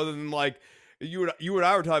show other than, like, you and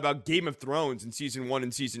I were talking about Game of Thrones in season 1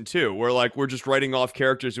 and season 2, where, like, we're just writing off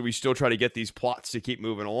characters and we still try to get these plots to keep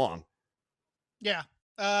moving along. Yeah.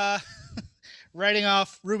 Writing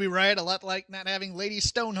off Ruby Riott, a lot like not having Lady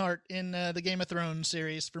Stoneheart in the Game of Thrones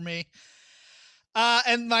series for me.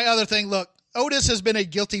 And my other thing, look, Otis has been a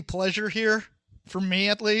guilty pleasure here, for me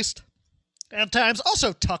at least, at times.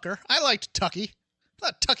 Also Tucker. I liked Tucky. I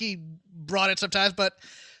thought Tucky brought it sometimes, but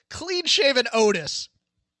clean-shaven Otis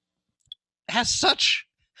has such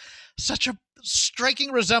a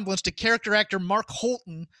striking resemblance to character actor Mark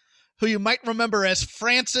Holton, who you might remember as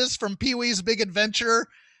Francis from Pee-wee's Big Adventure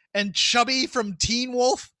and Chubby from Teen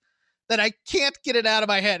Wolf, that I can't get it out of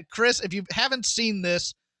my head. Chris, if you haven't seen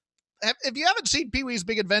this, if you haven't seen Pee-wee's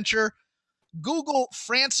Big Adventure, Google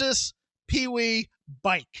Francis Pee-wee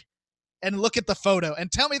bike and look at the photo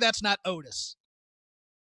and tell me that's not Otis.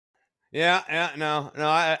 No, I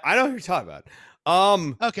know what you're talking about.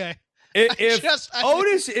 Okay. If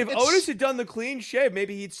Otis had done the clean shave,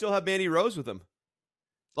 maybe he'd still have Mandy Rose with him.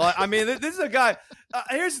 Well, I mean, this is a guy.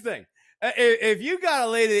 Here's the thing: if you got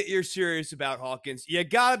a lady that you're serious about, Hawkins, you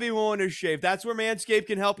gotta be willing to shave. That's where Manscaped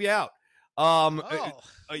can help you out.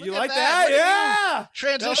 You like that? Yeah.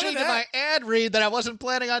 Transitioning to my ad read that I wasn't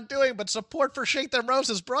planning on doing, but support for Shake Them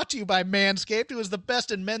Roses is brought to you by Manscaped, who is the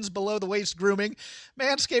best in men's below-the-waist grooming.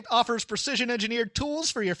 Manscaped offers precision-engineered tools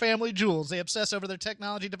for your family jewels. They obsess over their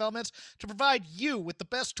technology developments to provide you with the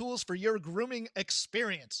best tools for your grooming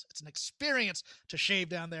experience. It's an experience to shave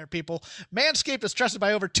down there, people. Manscaped is trusted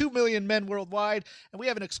by over 2 million men worldwide, and we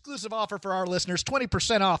have an exclusive offer for our listeners,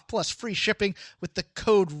 20% off plus free shipping with the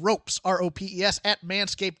code ROPES, ROPES, at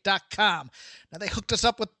Manscaped.com. Now, they hooked us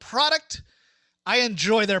up with product. I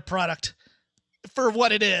enjoy their product for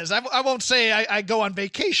what it is. I won't say I go on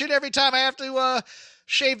vacation every time I have to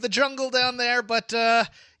shave the jungle down there, but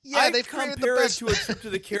they've created the best. To a trip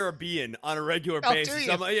to the Caribbean on a regular basis. Do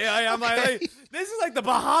you? I'm like, this is like the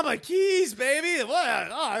Bahama Keys, baby.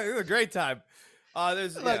 What? It's a great time.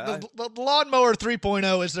 The Lawnmower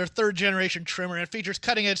 3.0 is their third generation trimmer, and it features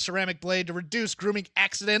cutting-edge ceramic blade to reduce grooming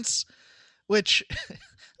accidents, which...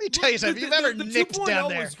 Let me tell you something. If you've ever nicked down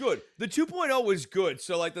there, was good. The 2.0 was good.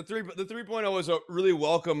 So like the 3.0 was a really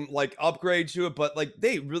welcome like upgrade to it. But like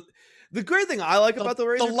the great thing I like about the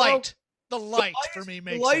Razor the light for me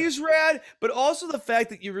makes the light is rad. But also the fact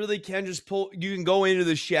that you really can just you can go into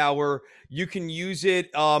the shower, you can use it,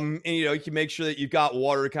 and you can make sure that you've got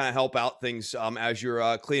water to kind of help out things as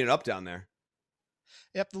you're cleaning up down there.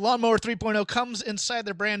 Yep, the Lawnmower 3.0 comes inside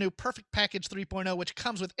their brand new Perfect Package 3.0, which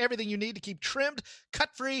comes with everything you need to keep trimmed,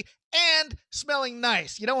 cut-free, and smelling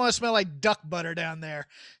nice. You don't want to smell like duck butter down there.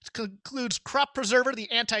 It includes Crop Preserver,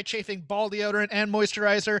 the anti-chafing ball deodorant and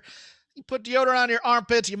moisturizer. You put deodorant on your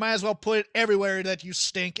armpits, you might as well put it everywhere that you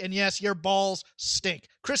stink. And yes, your balls stink.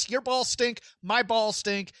 Chris, your balls stink. My balls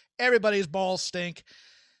stink. Everybody's balls stink.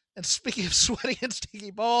 And speaking of sweaty and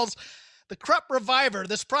sticky balls, the Crop Reviver,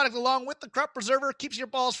 this product along with the Crop Preserver, keeps your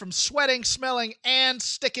balls from sweating, smelling, and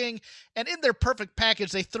sticking. And in their perfect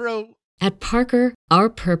package, they throw... At Parker, our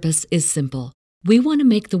purpose is simple. We want to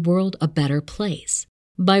make the world a better place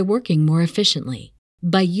by working more efficiently,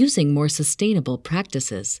 by using more sustainable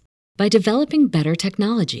practices, by developing better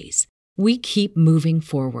technologies. We keep moving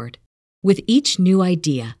forward. With each new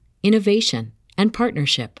idea, innovation, and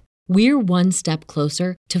partnership, we're one step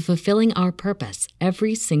closer to fulfilling our purpose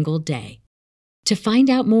every single day. To find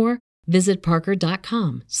out more, visit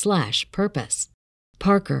parker.com/purpose.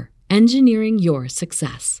 Parker, engineering your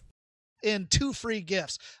success. In 2 free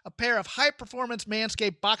gifts, a pair of high-performance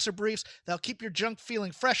Manscaped boxer briefs that'll keep your junk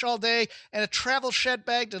feeling fresh all day, and a travel shed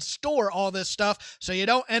bag to store all this stuff so you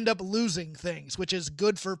don't end up losing things, which is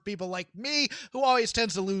good for people like me who always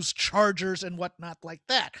tends to lose chargers and whatnot like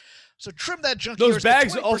that. So trim that junk. Those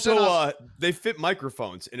bags also, they fit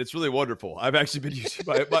microphones, and it's really wonderful. I've actually been using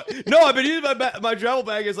I've been using my travel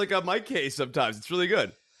bag as like a mic case sometimes. It's really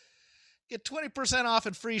good. Get 20% off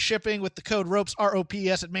and free shipping with the code ROPES,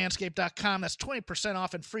 ROPES, at manscaped.com. That's 20%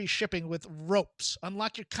 off and free shipping with ROPES.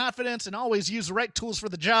 Unlock your confidence and always use the right tools for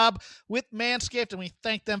the job with Manscaped, and we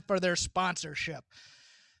thank them for their sponsorship.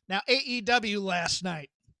 Now, AEW last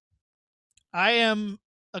night. I am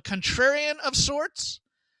a contrarian of sorts.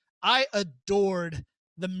 I adored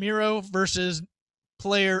the Miro versus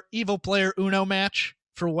evil player Uno match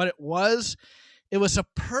for what it was. It was a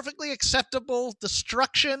perfectly acceptable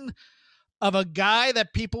destruction of a guy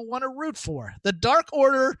that people want to root for. The Dark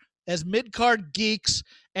Order as mid-card geeks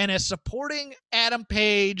and as supporting Adam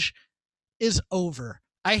Page is over.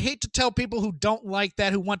 I hate to tell people who don't like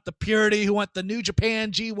that, who want the purity, who want the New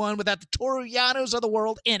Japan G1 without the Toru Yanos of the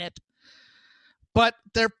world in it. But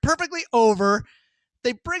they're perfectly over.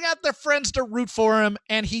 They bring out their friends to root for him,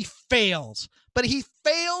 and he fails. But he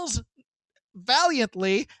fails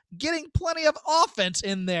valiantly, getting plenty of offense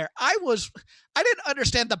in there. I didn't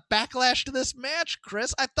understand the backlash to this match,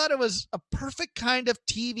 Chris. I thought it was a perfect kind of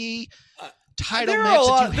TV title match. There are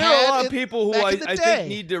a lot of people who I think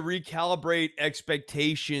need to recalibrate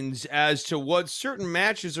expectations as to what certain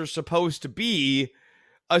matches are supposed to be,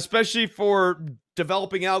 especially for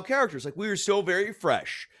developing out characters. Like, we were so very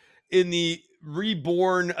fresh in the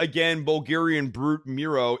reborn again Bulgarian Brute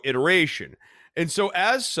Miro iteration. And so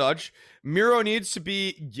as such, Miro needs to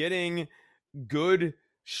be getting good,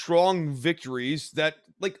 strong victories that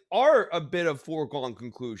are a bit of foregone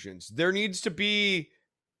conclusions. There needs to be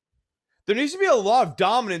a lot of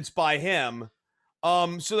dominance by him,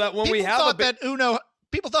 so that when we have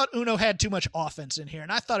people thought Uno had too much offense in here,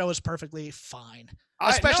 and I thought it was perfectly fine.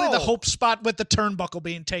 Especially the hope spot with the turnbuckle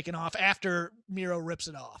being taken off after Miro rips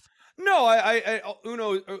it off. No, I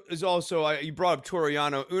Uno is also, you brought up Toru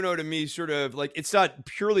Yano. Uno to me sort of it's not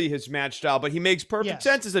purely his match style, but he makes perfect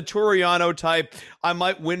sense as a Toru Yano type. I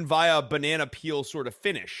might win via banana peel sort of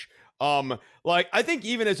finish. I think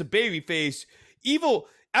even as a babyface, evil,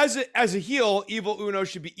 as a heel, evil Uno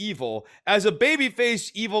should be evil. As a babyface,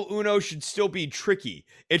 evil Uno should still be tricky.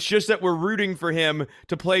 It's just that we're rooting for him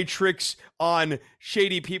to play tricks on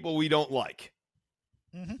shady people we don't like.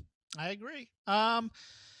 Mm-hmm. I agree.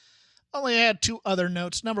 Only had 2 other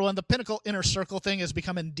notes. Number 1, the Pinnacle Inner Circle thing is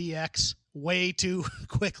becoming DX way too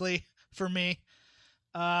quickly for me.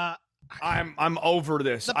 I'm over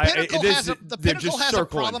this. The Pinnacle has a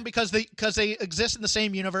problem because they exist in the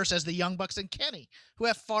same universe as the Young Bucks and Kenny, who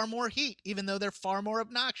have far more heat, even though they're far more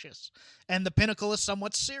obnoxious. And the Pinnacle is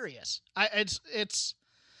somewhat serious. It's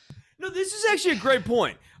No, this is actually a great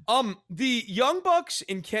point. The Young Bucks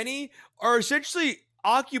and Kenny are essentially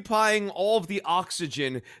occupying all of the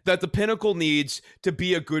oxygen that the Pinnacle needs to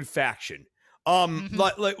be a good faction.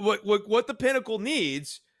 What the Pinnacle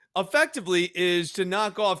needs effectively is to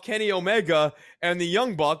knock off Kenny Omega and the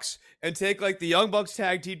Young Bucks and take the Young Bucks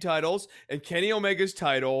tag team titles and Kenny Omega's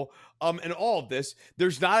title, and all of this.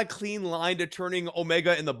 There's not a clean line to turning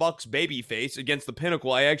Omega and the Bucks babyface against the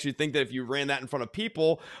Pinnacle. I actually think that if you ran that in front of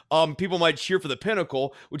people, people might cheer for the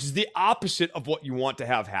Pinnacle, which is the opposite of what you want to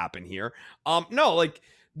have happen here.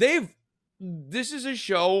 This is a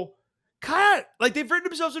show kind of they've written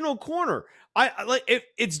themselves into a corner.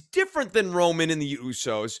 It's different than Roman and the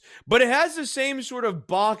Usos, but it has the same sort of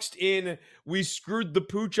boxed in, we screwed the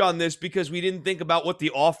pooch on this because we didn't think about what the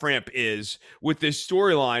off-ramp is with this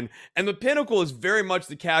storyline. And the Pinnacle is very much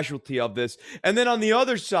the casualty of this. And then on the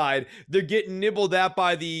other side, they're getting nibbled at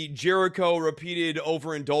by the Jericho repeated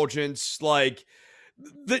overindulgence. The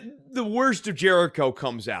worst of Jericho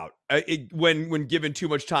comes out when given too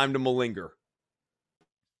much time to malinger.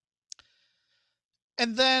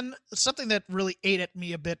 And then something that really ate at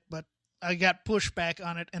me a bit, but I got pushback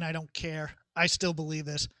on it, and I don't care. I still believe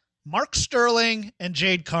this. Mark Sterling and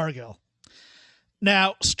Jade Cargill.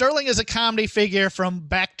 Now, Sterling is a comedy figure from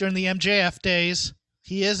back during the MJF days.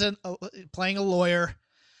 He is playing a lawyer.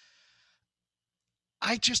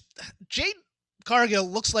 Jade Cargill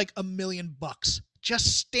looks like $1 million,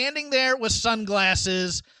 just standing there with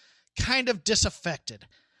sunglasses, kind of disaffected.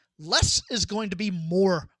 Less is going to be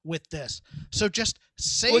more with this. So just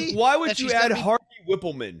say, like, why would you add Harvey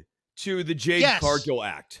Whippleman to the Jade Cargill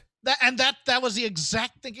act? That was the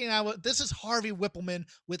exact thinking this is Harvey Whippleman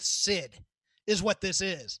with Sid is what this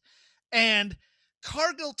is. And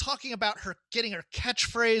Cargill talking about her getting her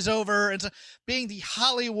catchphrase over and being the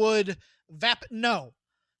Hollywood no,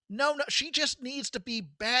 she just needs to be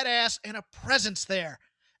badass and a presence there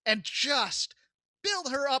and just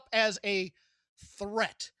build her up as a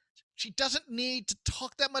threat. She doesn't need to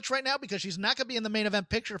talk that much right now because she's not going to be in the main event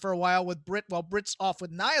picture for a while with Britt while Britt's off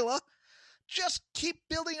with Nyla. Just keep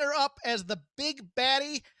building her up as the big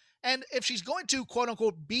baddie. And if she's going to, quote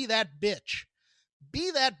unquote, be that bitch,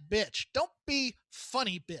 don't be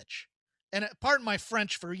funny bitch. And pardon my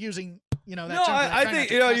French for using, that term. No, I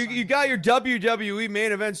think, you got your WWE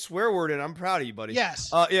main event swear word in. I'm proud of you, buddy. Yes.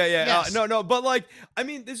 Yes. No. But like, I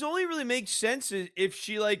mean, this only really makes sense if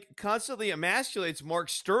she like constantly emasculates Mark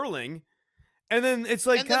Sterling. And then it's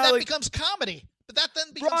like, and then that becomes comedy. But that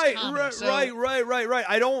then becomes comedy. Right.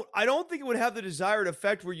 I don't think it would have the desired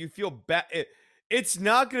effect where you feel bad. It's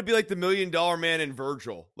not going to be like the $1 Million Man and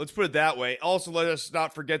Virgil. Let's put it that way. Also, let us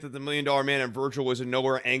not forget that the $1 Million Man and Virgil was a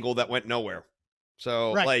nowhere angle that went nowhere.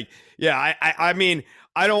 So, I mean,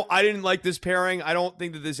 I didn't like this pairing. I don't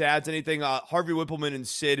think that this adds anything. Harvey Whippleman and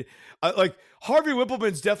Sid, Harvey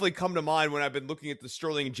Whippleman's definitely come to mind when I've been looking at the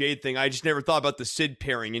Sterling and Jade thing. I just never thought about the Sid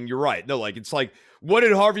pairing. And you're right. No, it's like, what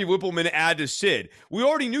did Harvey Whippleman add to Sid? We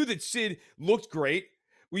already knew that Sid looked great.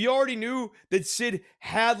 We already knew that Sid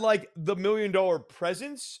had like the $1 million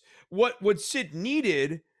presence. What Sid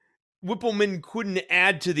needed, Whippleman couldn't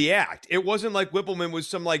add to the act. It wasn't like Whippleman was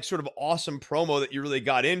some like sort of awesome promo that you really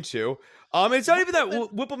got into. It's not even that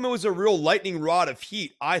Whippleman was a real lightning rod of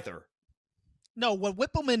heat either. No, what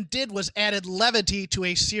Whippleman did was added levity to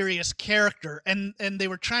a serious character, and they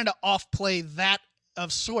were trying to off-play that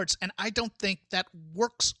of sorts, and I don't think that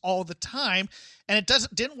works all the time, and it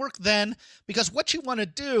didn't work then, because what you want to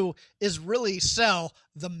do is really sell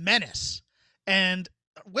the menace, and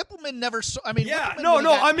Whippleman never saw. I mean, yeah, Whippleman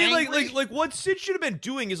no. I mean, like what Sid should have been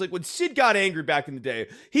doing is like when Sid got angry back in the day,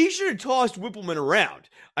 he should have tossed Whippleman around.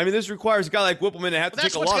 I mean, this requires a guy like Whippleman to have to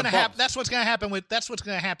take a lot of bumps. That's what's going to happen that's what's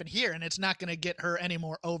going to happen here, and it's not going to get her any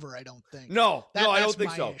more over. I don't think. No, I don't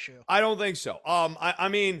think so. Issue. I don't think so. I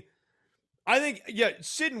mean, I think,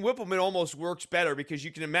 Sid and Whippleman almost works better because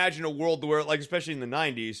you can imagine a world where, like, especially in the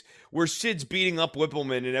 90s, where Sid's beating up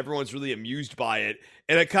Whippleman and everyone's really amused by it.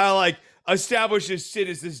 And it kind of, like, establishes Sid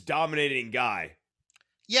as this dominating guy.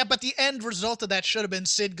 Yeah, but the end result of that should have been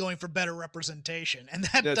Sid going for better representation. And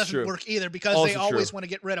that's doesn't work either because they always want to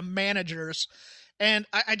get rid of managers. And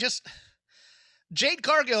I just... Jade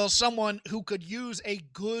Cargill is someone who could use a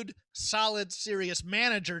good, solid, serious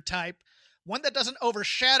manager type. One that doesn't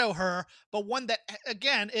overshadow her, but one that,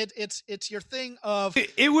 again, it's your thing of...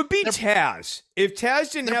 It would be Taz. If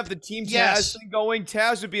Taz didn't have the Team Taz thing going,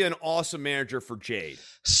 Taz would be an awesome manager for Jade.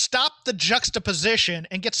 Stop the juxtaposition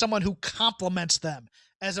and get someone who complements them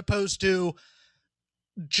as opposed to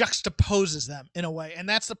juxtaposes them in a way. And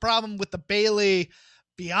that's the problem with the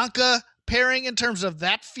Bayley-Bianca pairing in terms of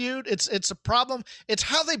that feud. It's a problem. It's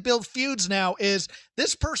how they build feuds now is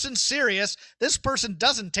this person's serious. This person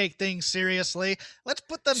doesn't take things seriously. Let's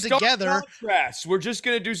put them together. Contrast. We're just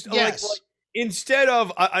going to do like instead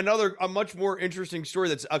of a much more interesting story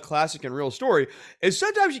that's a classic and real story is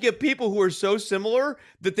sometimes you get people who are so similar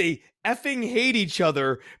that they effing hate each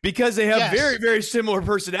other because they have very, very similar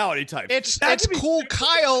personality types. It's cool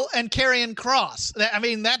Kyle and Karrion Kross. I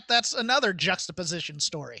mean, that's another juxtaposition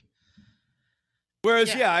story.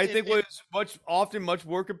 Whereas, I think what's often much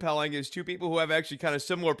more compelling is two people who have actually kind of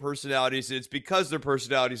similar personalities. It's because their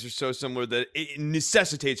personalities are so similar that it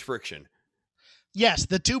necessitates friction. Yes,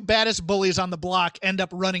 the two baddest bullies on the block end up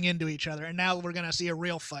running into each other, and now we're going to see a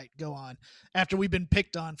real fight go on after we've been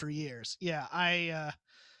picked on for years. Yeah, I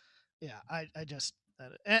just...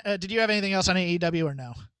 did you have anything else on AEW or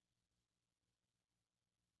no?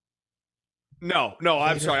 No,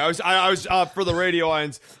 I'm sorry. I was for the radio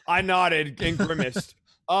lines. I nodded and grimaced.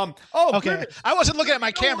 Okay. Grimace. I wasn't looking at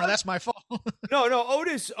my camera. That's my fault. No.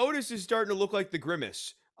 Otis is starting to look like the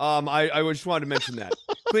Grimace. I just wanted to mention that.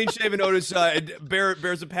 Clean shaven Otis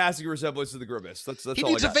bears a passing resemblance to the Grimace. That's he all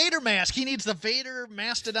needs I a got. Vader mask. He needs the Vader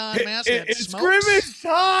Mastodon mask. It's smokes. Grimace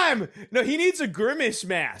time. No, he needs a Grimace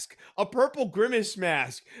mask, a purple Grimace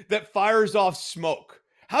mask that fires off smoke.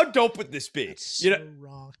 How dope would this be? That's so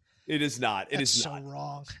wrong. It is not. It That's is so not.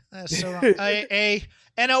 wrong. That's so wrong.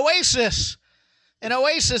 An oasis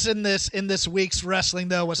in this week's wrestling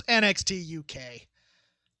though was NXT UK.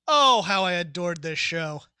 Oh, how I adored this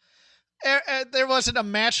show. There wasn't a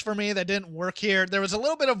match for me that didn't work here. There was a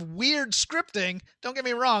little bit of weird scripting. Don't get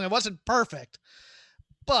me wrong, it wasn't perfect.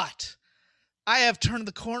 But I have turned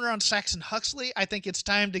the corner on Saxon Huxley. I think it's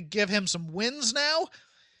time to give him some wins now.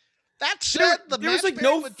 That said, there was like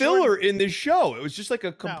no filler in this show. It was just like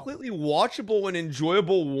a completely watchable and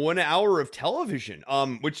enjoyable 1 hour of television.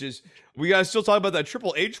 Which is, we gotta still talk about that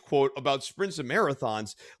Triple H quote about sprints and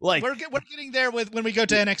marathons. Like we're getting there when we go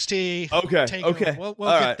to NXT. Okay. We'll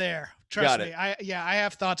All get right. there. Trust me. It. I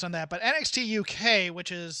have thoughts on that. But NXT UK,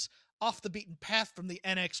 which is off the beaten path from the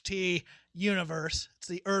NXT universe, it's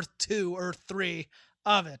the Earth 2, Earth 3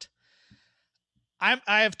 of it. I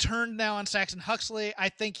have turned now on Saxon Huxley. I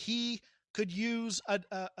think he could use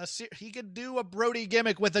he could do a Brody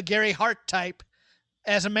gimmick with a Gary Hart type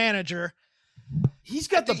as a manager. He's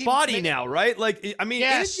got the body now, right? Like, I mean,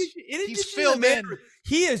 yes, he's filled in.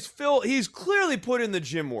 He's clearly put in the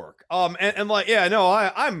gym work. And like, yeah, no,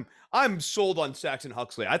 I'm sold on Saxon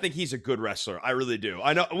Huxley. I think he's a good wrestler. I really do.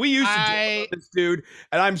 I know we used to joke about this dude,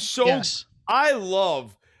 and I'm so I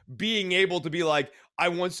love being able to be like, I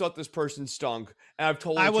once thought this person stunk, and I've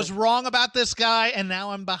told. I was wrong about this guy, and now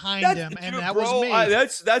I'm behind him, and that was me.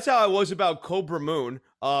 That's how I was about Cobra Moon.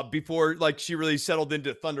 Before like she really settled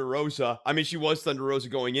into Thunder Rosa. I mean, she was Thunder Rosa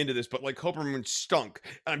going into this, but like Cobra Moon stunk.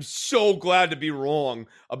 And I'm so glad to be wrong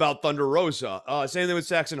about Thunder Rosa. Same thing with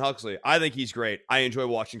Saxon Huxley. I think he's great. I enjoy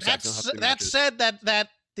watching Saxon Huxley. That said, that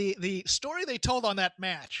the story they told on that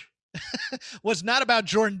match was not about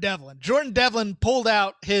Jordan Devlin. Jordan Devlin pulled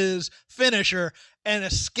out his finisher and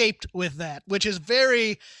escaped with that, which is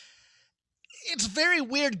very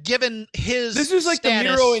weird given his This is like status.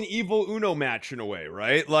 The Miro and Evil Uno match in a way,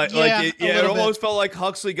 right? It almost felt like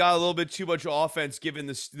Huxley got a little bit too much offense given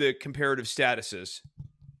the comparative statuses.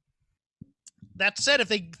 That said, if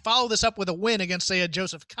they follow this up with a win against, say, a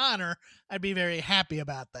Joseph Connor, I'd be very happy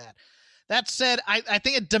about that. That said, I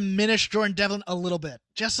think it diminished Jordan Devlin a little bit.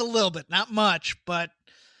 Just a little bit. Not much, but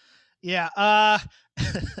yeah.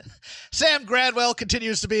 Sam Gradwell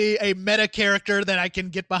continues to be a meta character that I can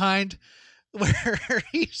get behind, where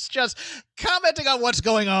he's just commenting on what's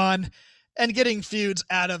going on and getting feuds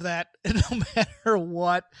out of that no matter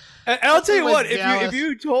what. And I'll tell you what, if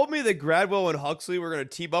you told me that Gradwell and Huxley were going to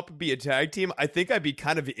team up and be a tag team, I think I'd be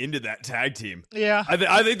kind of into that tag team. Yeah.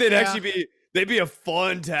 I think they'd actually be a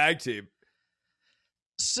fun tag team.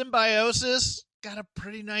 Symbiosis got a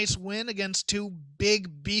pretty nice win against two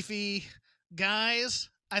big, beefy guys.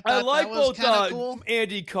 I like both cool.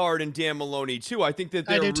 Andy Card and Dan Maloney too. I think that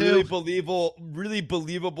they're really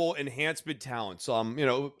believable enhancement talents.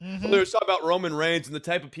 Let's talk about Roman Reigns and the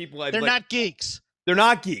type of people they're not geeks. They're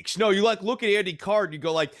not geeks. No, you look at Andy Card and you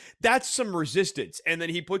go like, that's some resistance. And then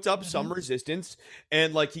he puts up some resistance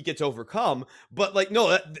and like he gets overcome. But like,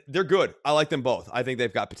 no, they're good. I like them both. I think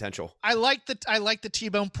they've got potential. I like the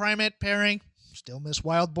T-Bone Primate pairing. Still miss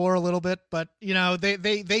Wild Boar a little bit, but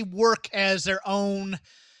they work as their own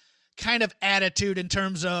kind of attitude in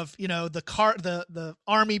terms of, the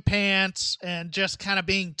army pants and just kind of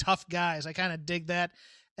being tough guys. I kind of dig that.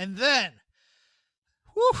 And then,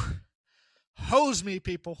 hose me,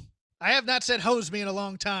 people. I have not said hose me in a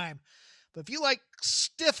long time, but if you like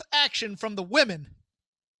stiff action from the women,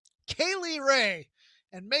 Kaylee Ray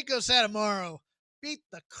and Mako Satomaro beat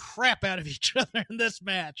the crap out of each other in this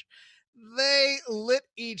match. They lit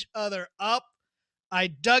each other up. I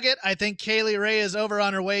dug it. I think Kaylee Ray is over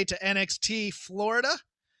on her way to NXT Florida,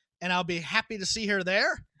 and I'll be happy to see her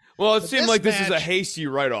there. Well, it seemed like this is a hasty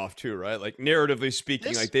write-off too, right? Like narratively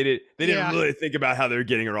speaking, like they didn't really think about how they're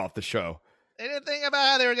getting her off the show. They didn't think about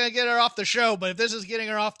how they were going to get her off the show, but if this is getting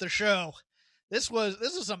her off the show, this was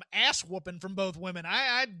some ass whooping from both women.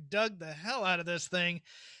 I dug the hell out of this thing,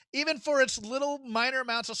 even for its little minor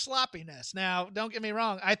amounts of sloppiness. Now, don't get me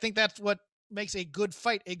wrong. I think that's what makes a good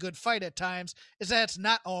fight at times, is that it's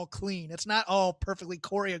not all clean. It's not all perfectly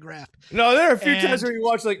choreographed. No, there are a few times where you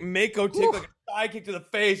watch like Mako take like a side kick to the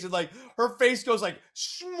face and like her face goes like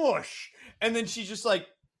smush. And then she just like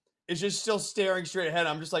is just still staring straight ahead.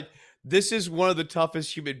 I'm just like, this is one of the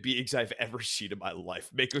toughest human beings I've ever seen in my life.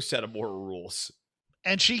 Mako Satomura rules.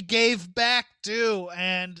 And she gave back too.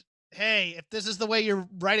 And hey, if this is the way you're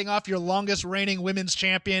writing off your longest reigning women's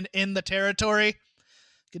champion in the territory,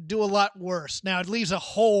 Could do a lot worse. Now it leaves a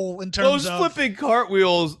hole in terms those of flipping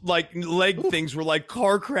cartwheels, like leg things, were like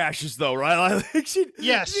car crashes, though, right? Like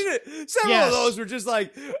Yes. Several of those were just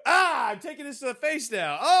like, I'm taking this to the face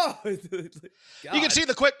now. Oh, you can see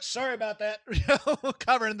the quick. Sorry about that.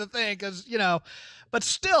 Covering the thing because but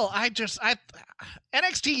still,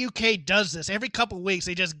 NXT UK does this every couple of weeks.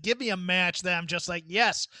 They just give me a match that I'm just like,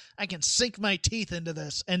 yes, I can sink my teeth into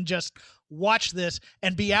this and just watch this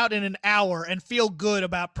and be out in an hour and feel good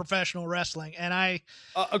about professional wrestling. And I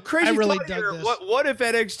really dug this. What if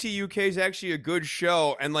NXT UK is actually a good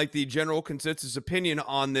show, and like the general consensus opinion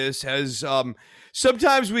on this has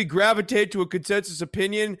sometimes we gravitate to a consensus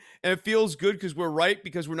opinion and it feels good because we're right,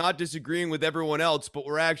 because we're not disagreeing with everyone else, but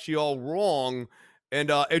we're actually all wrong. And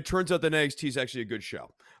it turns out that NXT is actually a good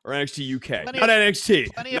show, or NXT UK, not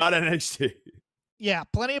NXT. Yeah,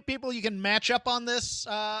 plenty of people you can match up on this,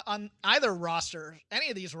 on either roster, any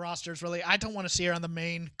of these rosters, really. I don't want to see her on the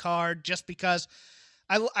main card just because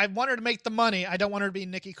I want her to make the money. I don't want her to be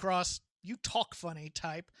Nikki Cross, you talk funny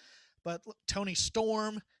type. But Toni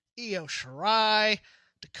Storm, Io Shirai,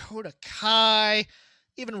 Dakota Kai,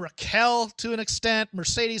 even Raquel to an extent,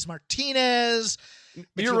 Mercedes Martinez.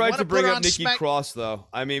 You're right to bring up Nikki Cross, though.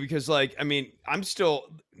 I mean, because I'm still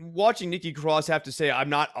watching Nikki Cross have to say I'm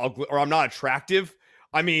not ugly or I'm not attractive.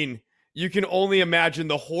 I mean, you can only imagine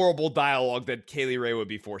the horrible dialogue that Kaylee Ray would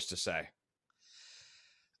be forced to say.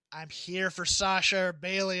 I'm here for Sasha or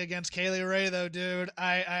Bailey against Kaylee Ray, though, dude.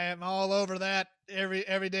 I am all over that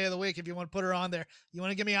every day of the week if you want to put her on there. You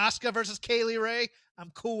want to give me Asuka versus Kaylee Ray?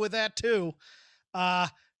 I'm cool with that, too.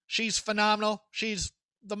 She's phenomenal. She's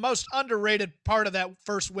the most underrated part of that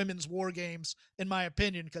first women's war games, in my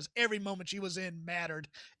opinion, because every moment she was in mattered,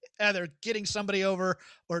 either getting somebody over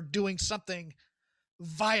or doing something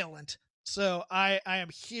violent. So I am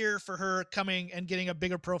here for her coming and getting a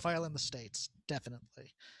bigger profile in the States,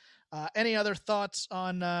 definitely. Any other thoughts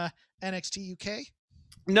on NXT UK?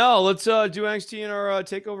 No, let's do NXT in our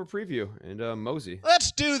takeover preview and Mosey.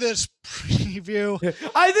 Let's do this preview.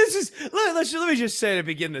 Let me just say to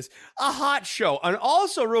begin this, a hot show. And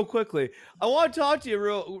also, real quickly, I want to talk to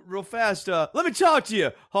you real fast. Let me talk to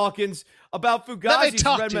you, Hawkins, about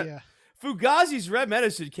Fugazi's Red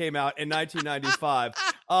Medicine came out in 1995.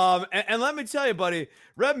 And let me tell you, buddy,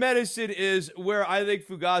 Red Medicine is where I think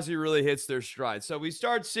Fugazi really hits their stride. So we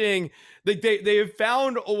start seeing they have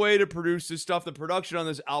found a way to produce this stuff. The production on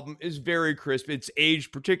this album is very crisp. It's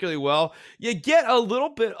aged particularly well. You get a little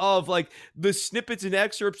bit of like the snippets and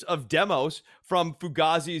excerpts of demos from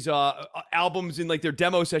Fugazi's albums in like their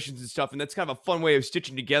demo sessions and stuff. And that's kind of a fun way of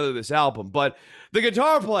stitching together this album. But the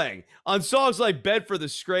guitar playing on songs like Bed for the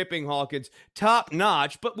Scraping, Hawkins, top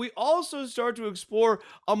notch. But we also start to explore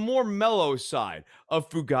a more mellow side of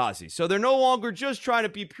Fugazi. So they're no longer just trying to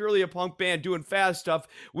be purely a punk band doing fast stuff.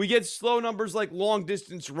 We get slow numbers like Long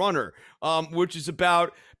Distance Runner, which is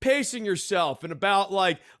about pacing yourself and about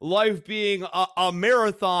like life being a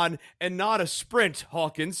marathon and not a sprint,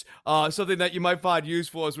 Hawkins. Something that you might find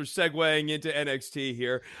useful as we're segueing into NXT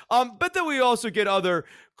here. But then we also get other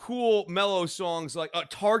cool mellow songs like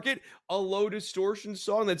Target, a low distortion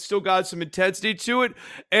song that's still got some intensity to it,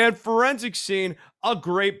 and Forensic Scene, a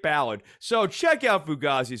great ballad. So check out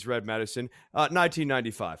Fugazi's Red Medicine,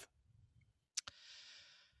 1995.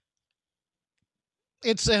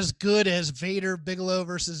 It's as good as Vader Bigelow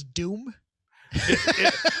versus Doom.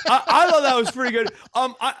 I thought that was pretty good.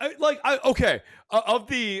 Of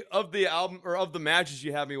the album or of the matches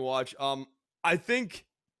you have me watch, I think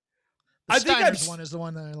Steiner's one is the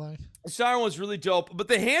one that I like. The Steiner one's really dope, but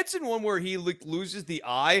the Hanson one where he loses the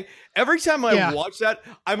eye, every time I watch that,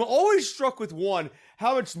 I'm always struck with one,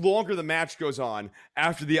 how much longer the match goes on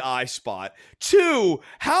after the eye spot. Two,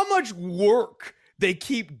 how much work they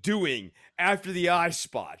keep doing after the eye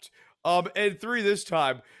spot. And three, this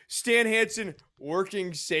time, Stan Hansen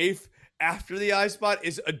working safe after the eye spot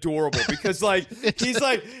is adorable because like he's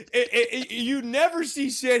like you never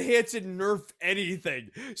see Stan Hansen nerf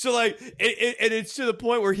anything, so like and it's to the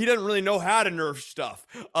point where he doesn't really know how to nerf stuff.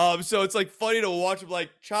 So it's like funny to watch him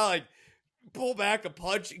like try to like pull back a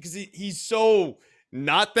punch because he's so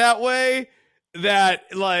not that way that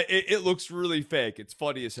like it looks really fake. It's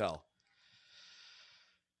funny as hell.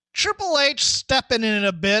 Triple H stepping in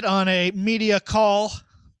a bit on a media call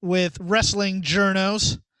with wrestling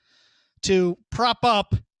journos to prop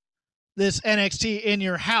up this NXT in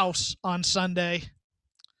your house on Sunday.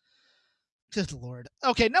 Good Lord.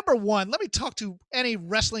 Okay, number one, let me talk to any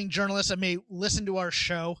wrestling journalist that may listen to our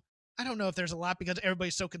show. I don't know if there's a lot because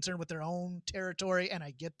everybody's so concerned with their own territory, and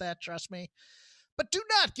I get that, trust me. But do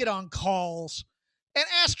not get on calls and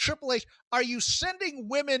ask Triple H, are you sending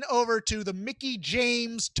women over to the Mickey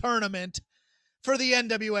James tournament for the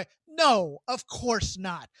NWA? No, of course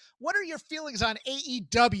not. What are your feelings on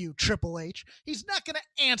AEW, Triple H? He's not going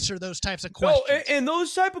to answer those types of questions. No, and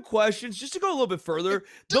those type of questions, just to go a little bit further,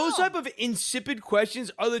 those type of insipid questions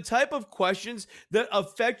are the type of questions that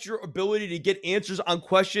affect your ability to get answers on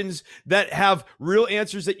questions that have real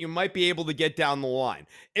answers that you might be able to get down the line.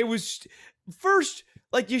 It was first,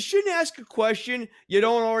 like, you shouldn't ask a question you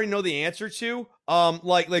don't already know the answer to.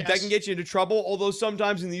 Yes. That can get you into trouble, although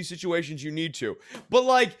sometimes in these situations you need to. But,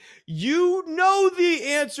 like, you know the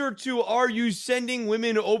answer to, are you sending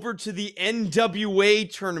women over to the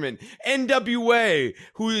NWA tournament? NWA,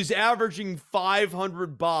 who is averaging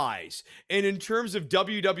 500 buys. And in terms of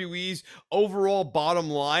WWE's overall bottom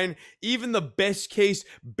line, even the best case,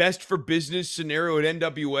 best for business scenario at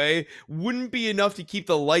NWA wouldn't be enough to keep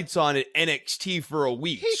the lights on at NXT for a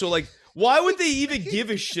week. So, like, why would they even give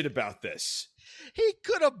a shit about this? He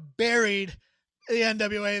could have buried the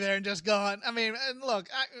NWA there and just gone. I mean, and look,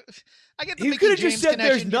 I get the Mickey James connection. He could have just said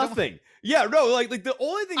there's nothing. Yeah, no, like the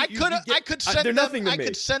only thing I could send them. Nothing to I me.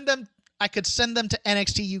 could send them. I could send them to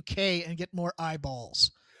NXT UK and get more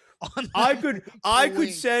eyeballs. I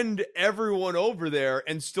could send everyone over there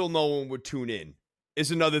and still no one would tune in.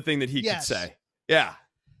 Is another thing that he could say. Yeah.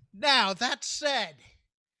 Now, that said,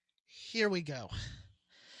 here we go.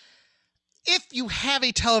 If you have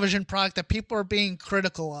a television product that people are being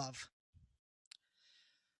critical of,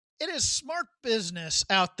 it is smart business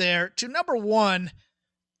out there to, number one,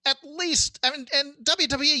 at least, I mean, and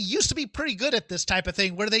WWE used to be pretty good at this type of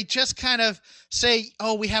thing, where they just kind of say,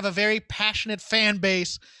 oh, we have a very passionate fan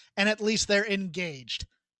base, and at least they're engaged.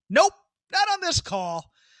 Nope, not on this call.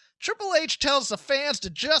 Triple H tells the fans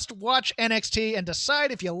to just watch NXT and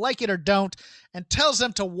decide if you like it or don't, and tells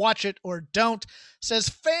them to watch it or don't. Says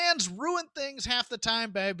fans ruin things half the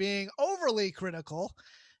time by being overly critical.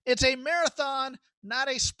 It's a marathon, not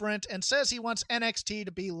a sprint, and says he wants NXT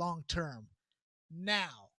to be long-term.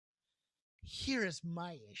 Now, here is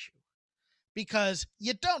my issue. Because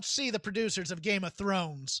you don't see the producers of Game of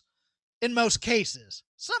Thrones in most cases.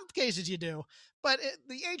 Some cases you do. But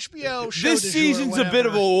the HBO show this season's a bit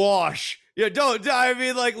of a wash. Yeah, I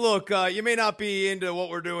mean, like, look, you may not be into what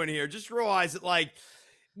we're doing here. Just realize that, like,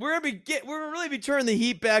 we're gonna really be turning the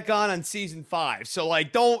heat back on season 5. So,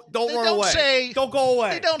 like, don't run away. Don't go away.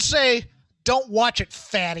 They don't say don't watch it,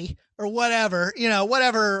 fatty, or whatever. You know,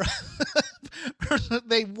 whatever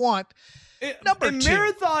they want. Number 2,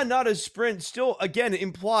 marathon, not a sprint, still, again,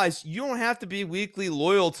 implies you don't have to be weekly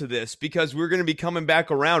loyal to this because we're going to be coming back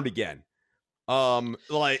around again.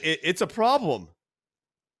 It's a problem.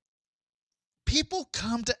 People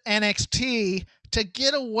come to NXT to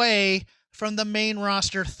get away from the main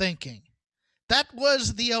roster thinking. That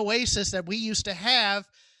was the oasis that we used to have.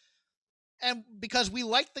 And because we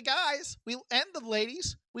like the guys, and the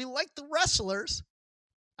ladies, we like the wrestlers.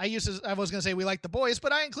 I was going to say we like the boys,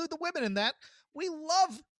 but I include the women in that. We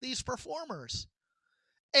love these performers.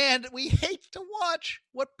 And we hate to watch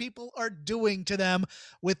what people are doing to them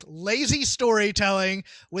with lazy storytelling,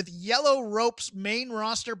 with yellow ropes main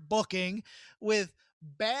roster booking, with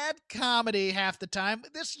bad comedy half the time.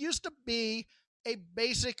 This used to be a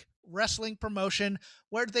basic wrestling promotion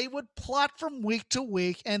where they would plot from week to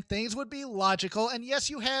week and things would be logical. And yes,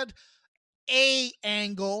 you had an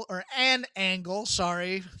angle,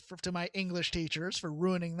 sorry to my English teachers for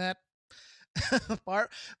ruining that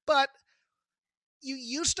part, but you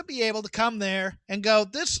used to be able to come there and go,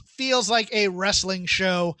 this feels like a wrestling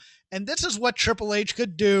show, and this is what Triple H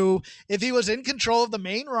could do if he was in control of the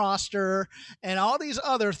main roster and all these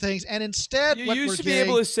other things. And instead, you used to be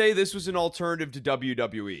able to say this was an alternative to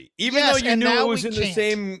WWE, even though you knew it was in the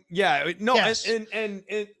same. Yeah, no, yes.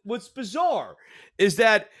 And what's bizarre is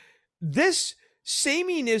that this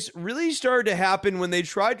sameness really started to happen when they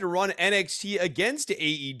tried to run NXT against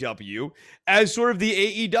AEW as sort of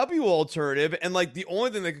the AEW alternative. And, like, the only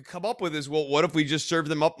thing they could come up with is, well, what if we just serve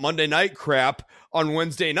them up Monday night crap on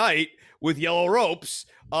Wednesday night with yellow ropes?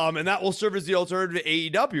 And that will serve as the alternative to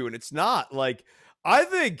AEW. And it's not. Like, I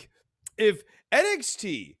think if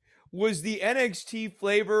NXT was the NXT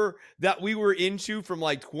flavor that we were into from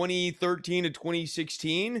like 2013 to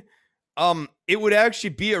 2016, it would actually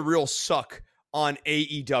be a real suck on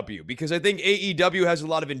AEW, because I think AEW has a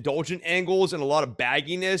lot of indulgent angles and a lot of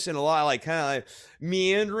bagginess and a lot of like kind of like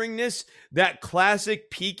meanderingness that classic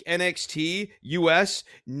peak NXT US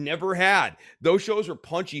never had. Those shows were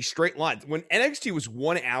punchy, straight lines. When NXT was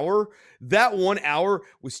 1 hour, that 1 hour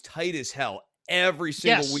was tight as hell every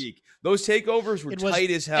single week. Those takeovers were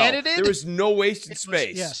tight as hell. Edited. There was no wasted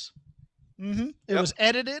space. It was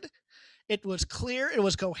edited. It was clear. It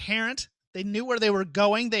was coherent. They knew where they were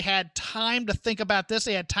going. They had time to think about this.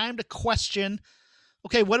 They had time to question,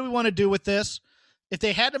 okay, what do we want to do with this? If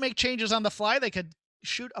they had to make changes on the fly, they could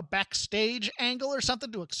shoot a backstage angle or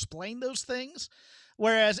something to explain those things.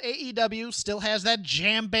 Whereas AEW still has that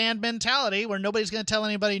jam band mentality where nobody's going to tell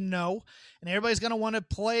anybody no, and everybody's going to want to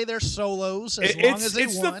play their solos as long as they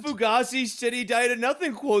want. It's the Fugazi City died of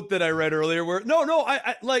nothing quote that I read earlier. Where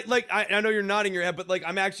I know you're nodding your head, but like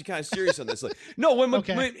I'm actually kind of serious on this. Like, no, when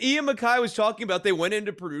Ian MacKay was talking about they went in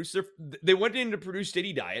to produce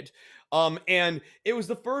City Diet. And it was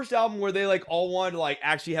the first album where they like all wanted to like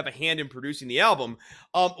actually have a hand in producing the album.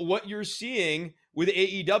 What you're seeing with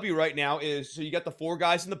AEW right now is, so you got the 4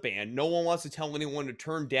 guys in the band. No one wants to tell anyone to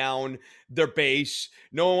turn down their bass.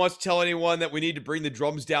 No one wants to tell anyone that we need to bring the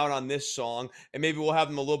drums down on this song, and maybe we'll have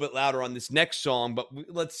them a little bit louder on this next song, but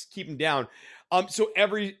let's keep them down.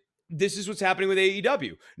 This is what's happening with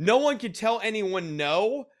AEW. No one can tell anyone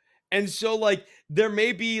no. And so, like, there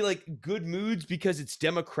may be like good moods because it's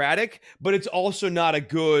democratic, but it's also not a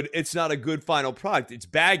good final product. It's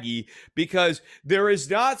baggy because there is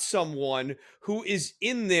not someone who is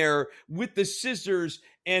in there with the scissors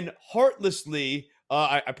and heartlessly,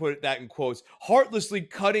 I put that in quotes, heartlessly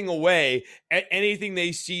cutting away at anything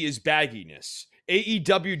they see as bagginess.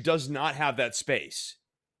 AEW does not have that space.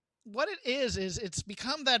 What it is it's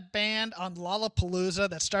become that band on Lollapalooza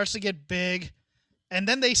that starts to get big. And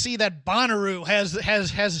then they see that Bonnaroo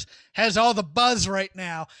has all the buzz right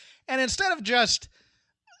now. And instead of just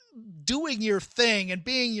doing your thing and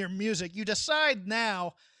being your music, you decide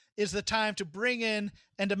now is the time to bring in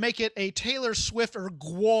and to make it a Taylor Swift or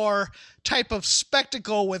Gwar type of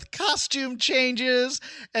spectacle with costume changes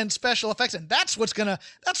and special effects. And that's what's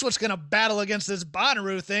gonna battle against this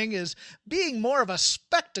Bonnaroo thing, is being more of a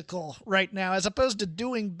spectacle right now as opposed to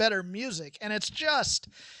doing better music. And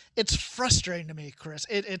it's frustrating to me, Chris.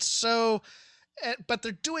 It's so, but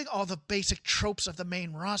they're doing all the basic tropes of the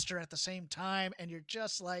main roster at the same time, and you're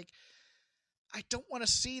just like, I don't want to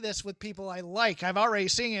see this with people I like. I've already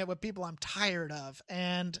seen it with people I'm tired of.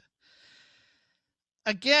 And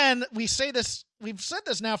again, we've said this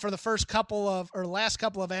now for the last couple of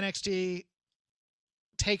NXT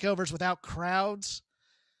takeovers without crowds.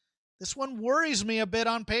 This one worries me a bit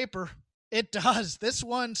on paper. It does. This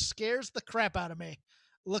one scares the crap out of me.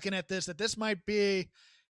 Looking at this, that this might be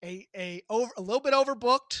a little bit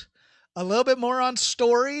overbooked, a little bit more on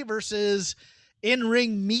story versus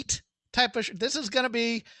in-ring meat type of. This is going to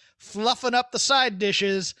be fluffing up the side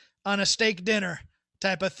dishes on a steak dinner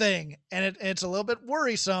type of thing, and it's a little bit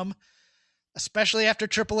worrisome, especially after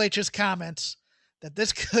Triple H's comments that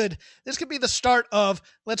this could be the start of,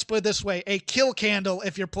 let's put it this way, a kill candle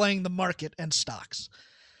if you're playing the market and stocks.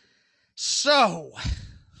 So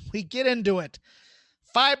we get into it.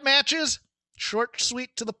 5 matches, short,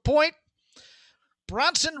 sweet, to the point.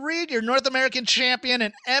 Bronson Reed, your North American champion,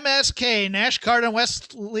 and MSK, Nash Carter and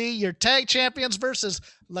Wesley, your tag champions, versus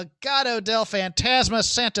Legado del Fantasma,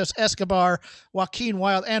 Santos Escobar, Joaquin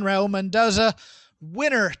Wilde, and Raul Mendoza.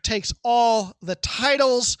 Winner takes all the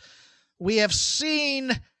titles. We have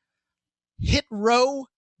seen Hit Row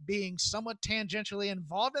being somewhat tangentially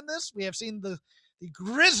involved in this. We have seen the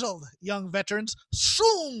grizzled young veterans,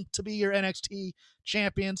 soon to be your NXT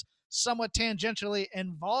champions, somewhat tangentially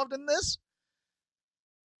involved in this.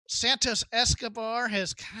 Santos Escobar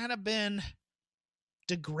has kind of been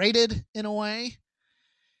degraded in a way.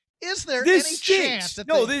 Is there any chance that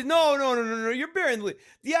No, you're bearing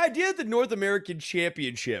the idea that the North American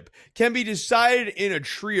Championship can be decided in a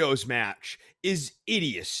trios match is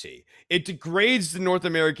idiocy. It degrades the North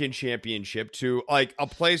American Championship to like a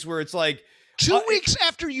place where it's like 2 weeks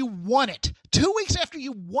after you won it. 2 weeks after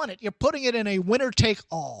you won it, you're putting it in a winner take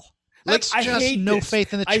all. That's like, just no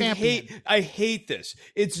faith in the champion. I hate this.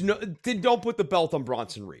 Then don't put the belt on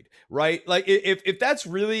Bronson Reed, right? Like if that's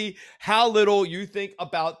really how little you think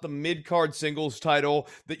about the mid-card singles title,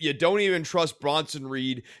 that you don't even trust Bronson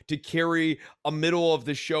Reed to carry a middle of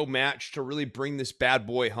the show match to really bring this bad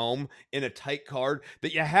boy home in a tight card,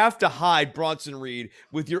 that you have to hide Bronson Reed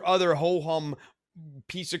with your other ho-hum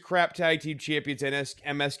piece of crap tag team champions and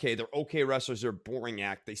MSK. They're okay wrestlers. They're a boring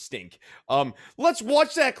act. They stink. Let's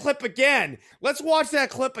watch that clip again. Like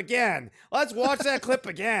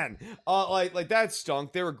that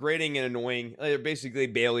stunk. They were grating and annoying. They're basically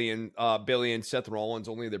Bailey and Seth Rollins,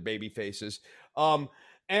 only their baby faces.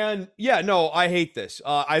 And yeah, no, I hate this.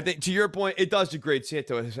 I think to your point, it does degrade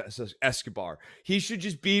Santos Escobar. He should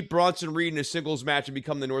just beat Bronson Reed in a singles match and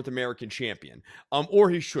become the North American champion. Or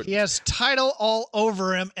he shouldn't. He has title all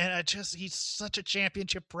over him, and he's such a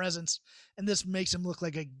championship presence, and this makes him look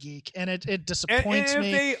like a geek, and it disappoints and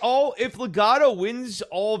me. If Legado wins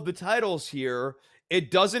all of the titles here, it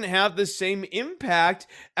doesn't have the same impact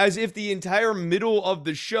as if the entire middle of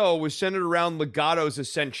the show was centered around Legado's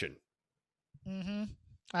ascension. Mm-hmm.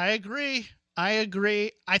 I agree.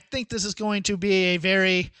 I think this is going to be a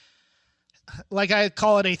very, like I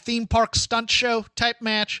call it, a theme park stunt show type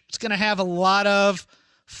match. It's going to have a lot of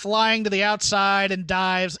flying to the outside and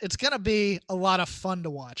dives. It's going to be a lot of fun to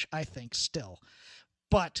watch, I think, still.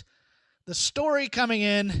 But the story coming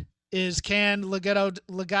in is, can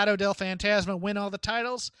Legado del Fantasma win all the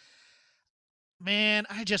titles? Man,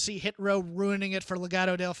 I just see Hit Row ruining it for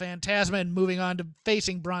Legado del Fantasma and moving on to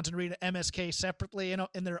facing Bronson Reed and MSK separately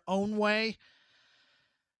in their own way.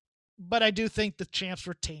 But I do think the champs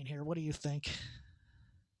retain here. What do you think?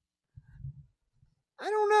 I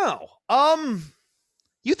don't know.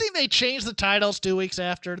 You think they changed the titles 2 weeks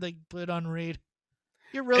after they put on Reed?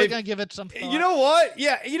 You're really going to give it some thought? You know what?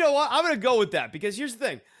 Yeah, you know what? I'm going to go with that because here's the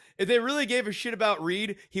thing. If they really gave a shit about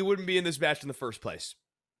Reed, he wouldn't be in this match in the first place.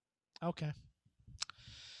 Okay.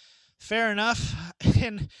 Fair enough.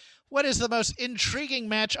 And what is the most intriguing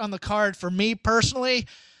match on the card for me personally?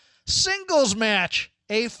 Singles match.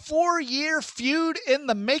 A 4-year feud in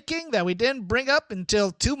the making that we didn't bring up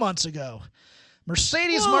until 2 months ago.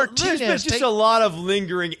 Mercedes Martinez. There's been just a lot of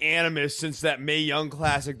lingering animus since that Mae Young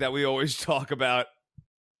Classic that we always talk about.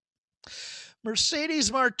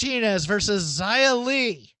 Mercedes Martinez versus Xia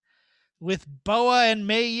Li with Boa and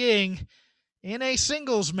Mei Ying in a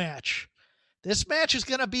singles match. This match is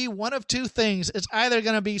going to be one of two things. It's either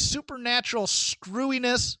going to be supernatural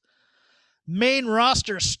screwiness, main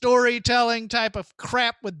roster storytelling type of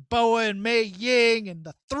crap with Boa and Mei Ying and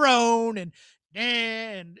the throne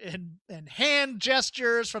and hand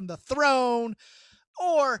gestures from the throne,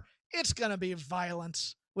 or it's going to be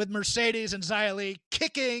violence with Mercedes and Xia Li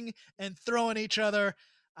kicking and throwing each other.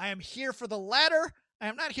 I am here for the latter. I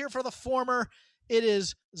am not here for the former. It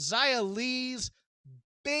is Xia Li's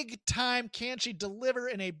big time, can she deliver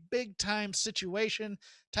in a big time situation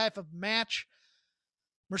type of match.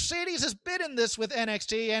 Mercedes has been in this with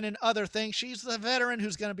NXT and in other things. She's the veteran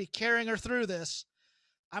who's going to be carrying her through this.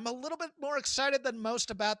 I'm a little bit more excited than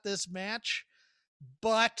most about this match,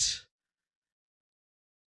 but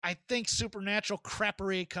I think supernatural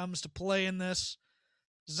crappery comes to play in this.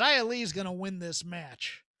 Xia Li's going to win this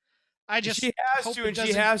match. She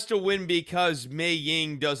has to win because Mei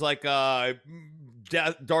Ying does like a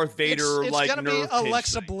Darth Vader it's like gonna be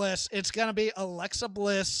Alexa thing. Bliss. It's gonna be Alexa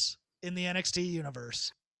Bliss in the NXT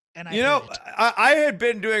universe. And I had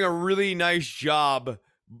been doing a really nice job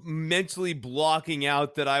mentally blocking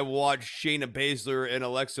out that I watched Shayna Baszler and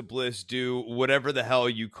Alexa Bliss do whatever the hell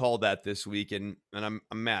you call that this week, and I'm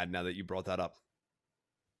mad now that you brought that up.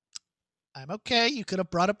 I'm okay. You could have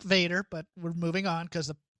brought up Vader, but we're moving on because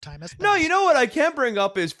the time has passed. No, you know what I can bring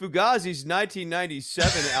up is Fugazi's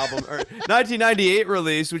 1997 album, or 1998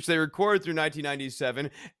 release, which they recorded through 1997.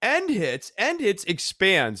 End Hits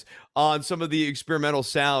expands on some of the experimental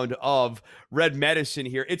sound of Red Medicine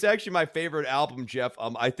here. It's actually my favorite album, Jeff.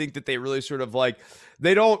 I think that they really sort of like,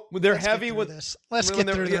 they're heavy with this. Let's get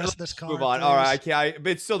through the rest of this card. Move on. Please. All right,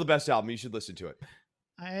 but it's still the best album. You should listen to it.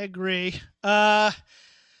 I agree.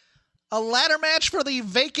 A ladder match for the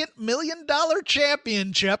vacant $1 million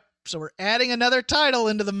championship. So we're adding another title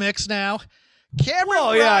into the mix now. Now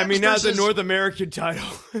the North American title.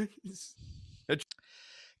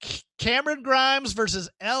 Cameron Grimes versus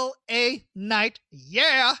L.A. Knight.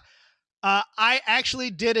 Yeah. I actually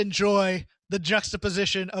did enjoy the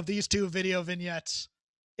juxtaposition of these two video vignettes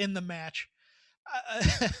in the match.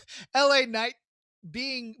 L.A. Knight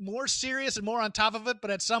being more serious and more on top of it,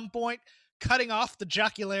 but at some point cutting off the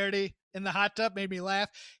jocularity in the hot tub made me laugh.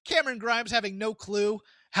 Cameron Grimes having no clue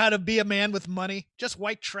how to be a man with money, just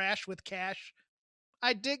white trash with cash.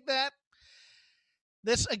 I dig that.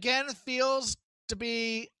 This again feels to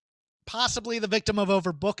be possibly the victim of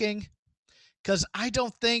overbooking, because I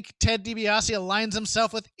don't think Ted DiBiase aligns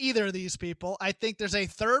himself with either of these people. I think there's a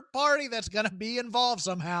third party that's going to be involved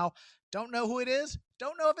somehow. Don't know who it is.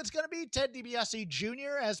 Don't know if it's going to be Ted DiBiase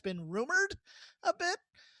Jr. has been rumored a bit.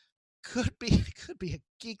 Could be a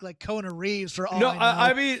geek like Kona Reeves for all I know.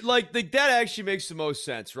 I mean, like that actually makes the most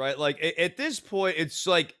sense, right? Like at this point, it's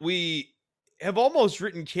like we have almost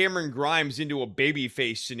written Cameron Grimes into a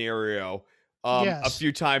babyface scenario a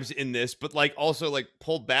few times in this, but like also like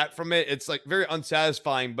pulled back from it. It's like very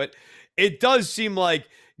unsatisfying, but it does seem like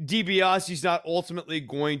DiBiase's not ultimately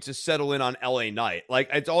going to settle in on LA Knight. Like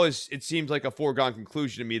it seems like a foregone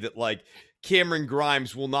conclusion to me that like Cameron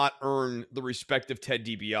Grimes will not earn the respect of Ted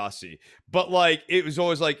DiBiase. But like, it was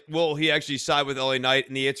always like, will he actually side with LA Knight?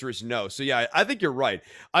 And the answer is no. So yeah, I think you're right.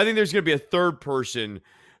 I think there's going to be a third person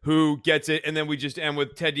who gets it, and then we just end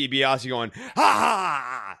with Ted DiBiase going, ha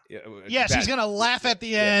ha! Yes, he's going to laugh at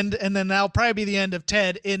the end, and then that'll probably be the end of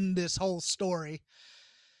Ted in this whole story.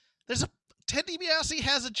 Ted DiBiase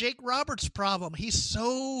has a Jake Roberts problem. He's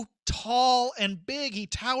so tall and big. He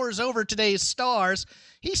towers over today's stars.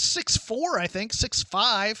 He's 6'4", I think,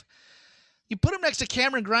 6'5". You put him next to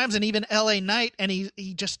Cameron Grimes and even LA Knight, and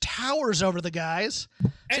he just towers over the guys.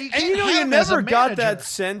 So you never got that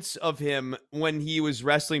sense of him when he was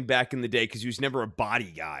wrestling back in the day because he was never a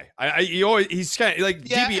body guy. He's kind of like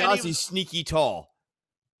DiBiase's sneaky tall.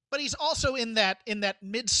 But he's also in that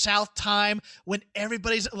Mid-South time when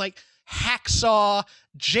everybody's like Hacksaw,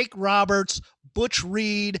 Jake Roberts, Butch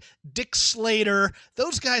Reed, Dick Slater.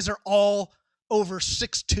 Those guys are all over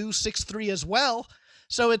 6'2", 6'3" as well.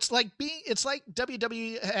 So it's like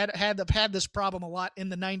WWE had this problem a lot in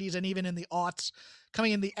the 90s and even in the aughts,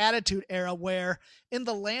 coming in the Attitude Era, where in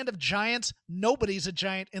the land of giants, nobody's a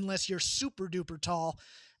giant unless you're super duper tall.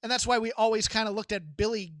 And that's why we always kind of looked at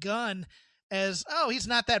Billy Gunn as, oh, he's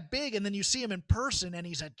not that big. And then you see him in person and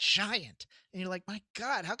he's a giant. And you're like, my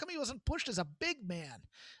God, how come he wasn't pushed as a big man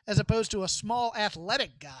as opposed to a small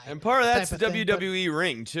athletic guy? And part of that's the WWE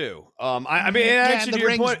ring too. I mean, yeah, actually, and the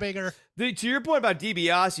ring's bigger. To your point about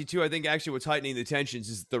DiBiase too, I think actually what's heightening the tensions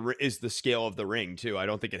is the scale of the ring too. I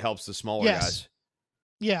don't think it helps the smaller guys.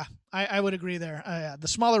 Yeah, I would agree there. The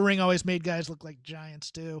smaller ring always made guys look like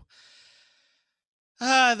giants too.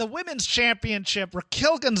 The women's championship,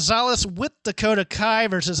 Raquel Gonzalez with Dakota Kai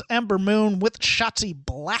versus Ember Moon with Shotzi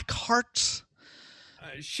Blackheart.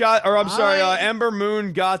 Ember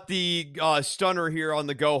Moon got the stunner here on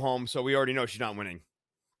the go home, so we already know she's not winning.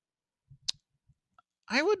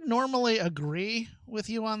 I would normally agree with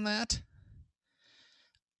you on that.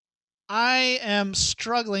 I am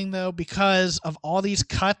struggling though because of all these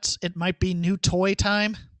cuts. It might be new toy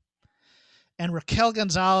time. And Raquel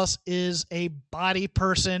Gonzalez is a body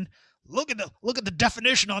person. Look at the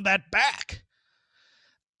definition on that back.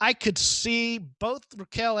 I could see both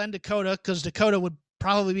Raquel and Dakota, because Dakota would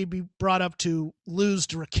probably be brought up to lose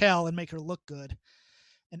to Raquel and make her look good.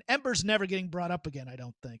 And Ember's never getting brought up again, I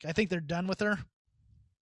don't think. I think they're done with her.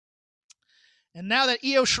 And now that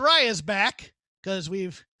Io Shirai is back, because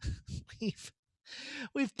we've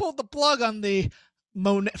pulled the plug on the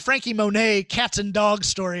Frankie Monet cats and dogs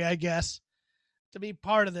story, I guess, to be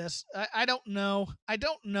part of this. I don't know,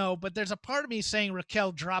 but there's a part of me saying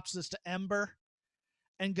Raquel drops this to Ember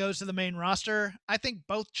and goes to the main roster. I think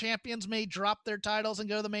both champions may drop their titles and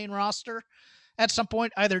go to the main roster at some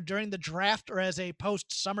point, either during the draft or as a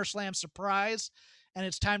post-SummerSlam surprise, and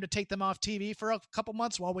it's time to take them off TV for a couple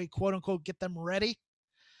months while we quote-unquote get them ready,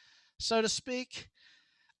 so to speak.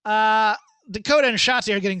 Dakota and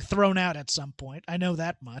Shotzi are getting thrown out at some point. I know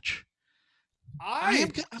that much. I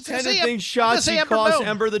tend to think Shotzi cost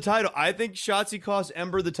Ember the title. I think Shotzi cost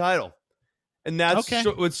Ember the title. And that's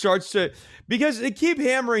what starts to, because they keep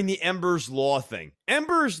hammering the Ember's Law thing.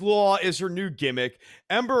 Ember's Law is her new gimmick.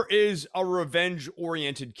 Ember is a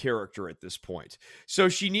revenge-oriented character at this point. So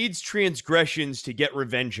she needs transgressions to get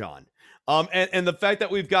revenge on. And the fact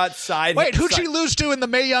that we've got who'd she lose to in the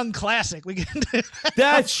Mae Young Classic?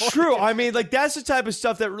 That's true. I mean, like, that's the type of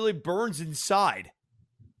stuff that really burns inside.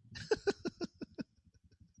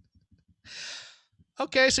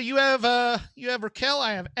 Okay, so you have Raquel.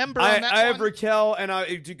 I have Ember. I have Raquel, and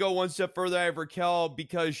to go one step further, I have Raquel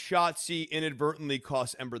because Shotzi inadvertently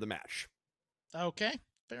cost Ember the match. Okay,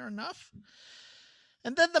 fair enough.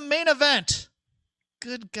 And then the main event.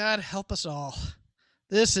 Good God, help us all.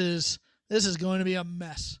 This is going to be a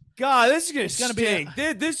mess. God, this is going to stink.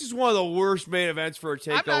 This is one of the worst main events for a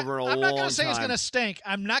takeover in a long time. I'm not going to say it's going to stink.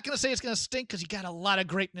 I'm not going to say it's going to stink because you got a lot of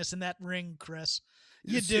greatness in that ring, Chris.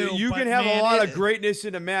 You do. You can have a lot of greatness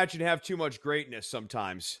in a match and have too much greatness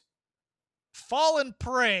sometimes. Fall and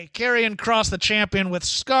Prey, Karrion Kross, the champion, with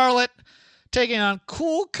Scarlett, taking on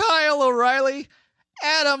Cool Kyle O'Reilly,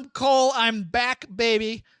 Adam Cole, I'm back,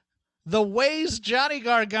 baby, The Way's Johnny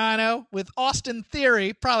Gargano, with Austin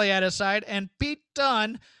Theory probably at his side, and Pete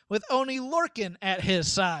Dunne with Oney Lorcan at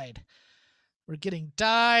his side. We're getting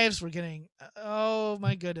dives. We're getting, oh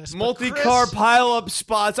my goodness. Multi-car pile-up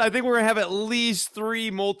spots. I think we're going to have at least 3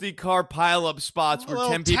 multi-car pile-up spots where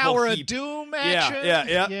 10 people Tower heap. of Doom action.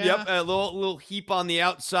 Yep. A little heap on the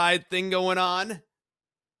outside thing going on.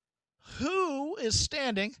 Who is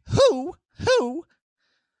standing? Who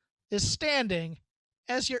is standing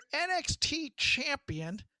as your NXT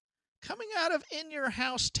champion coming out of In Your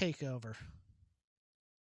House TakeOver?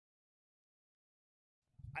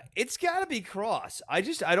 It's got to be Cross. I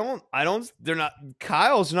don't, they're not,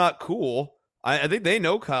 Kyle's not cool. I think they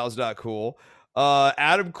know Kyle's not cool.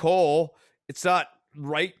 Adam Cole, it's not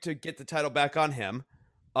right to get the title back on him.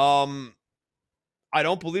 I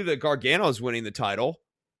don't believe that Gargano's winning the title.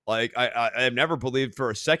 Like, I have never believed for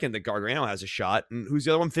a second that Gargano has a shot. And who's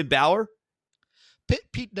the other one? Finn Balor?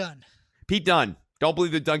 Pete Dunne. Pete Dunne. Don't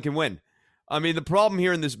believe that Dunne can win. I mean, the problem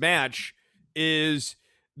here in this match is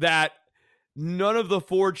that none of the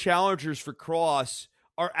 4 challengers for Cross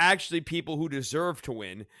are actually people who deserve to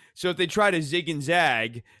win. So if they try to zig and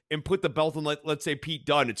zag and put the belt on, let's say, Pete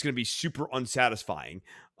Dunne, it's going to be super unsatisfying.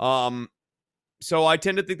 So I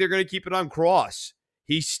tend to think they're going to keep it on Cross.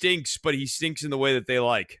 He stinks, but he stinks in the way that they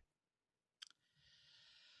like.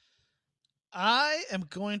 I am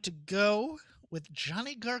going to go with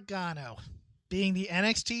Johnny Gargano being the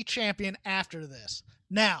NXT champion after this.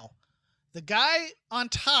 Now, the guy on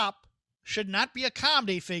top should not be a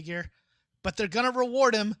comedy figure, but they're going to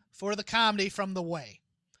reward him for the comedy from the way.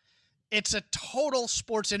 It's a total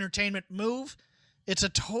sports entertainment move. It's a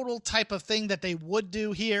total type of thing that they would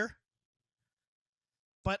do here.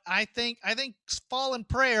 But I think Fall and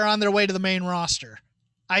Prey are on their way to the main roster.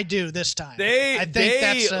 I do this time. They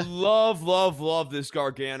love this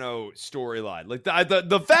Gargano storyline. Like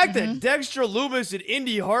the fact that Dexter Lumis and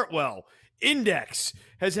Indy Hartwell Index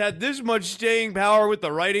has had this much staying power with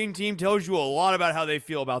the writing team tells you a lot about how they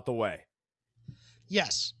feel about the way.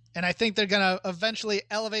 Yes, and I think they're going to eventually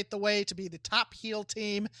elevate the way to be the top heel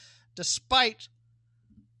team, despite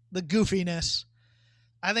the goofiness.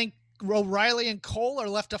 I think O'Reilly and Cole are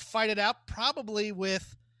left to fight it out, probably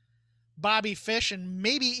with Bobby Fish and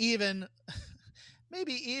maybe even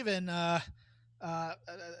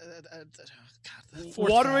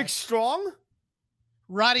Roderick Strong?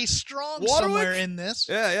 Roddy Strong somewhere in this.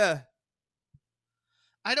 Yeah.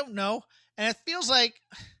 I don't know. And it feels like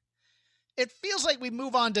we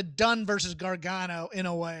move on to Dunn versus Gargano in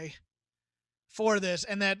a way for this,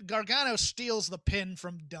 and that Gargano steals the pin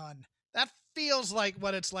from Dunn. That feels like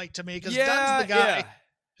what it's like to me, because Dunn's the guy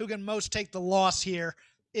who can most take the loss here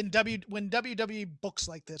when WWE books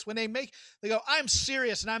like this. When they go, I'm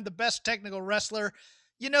serious and I'm the best technical wrestler,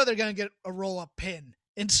 you know they're going to get a roll-up pin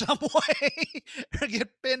in some way, or get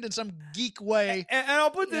pinned in some geek way. And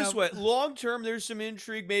I'll put it this way. Long-term, there's some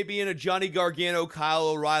intrigue maybe in a Johnny Gargano, Kyle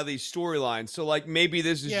O'Reilly storyline. So, like, maybe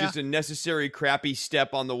this is just a necessary crappy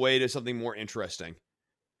step on the way to something more interesting.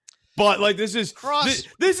 But, like, this is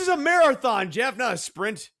a marathon, Jeff, not a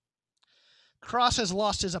sprint. Cross has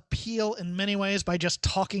lost his appeal in many ways by just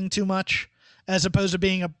talking too much, as opposed to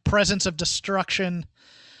being a presence of destruction.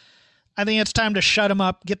 I think it's time to shut him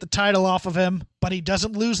up, get the title off of him, but he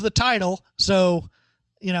doesn't lose the title, so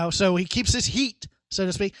he keeps his heat, so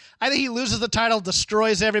to speak. I think he loses the title,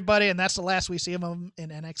 destroys everybody, and that's the last we see of him in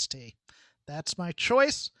NXT. That's my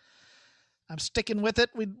choice. I'm sticking with it.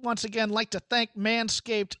 We'd once again like to thank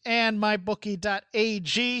Manscaped and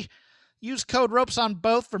MyBookie.ag. Use code ROPES on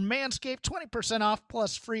both for Manscaped, 20% off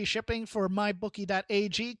plus free shipping. For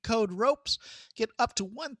MyBookie.ag, code ROPES. Get up to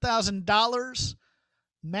 $1,000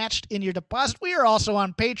 matched in your deposit. We are also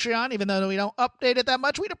on Patreon, even though we don't update it that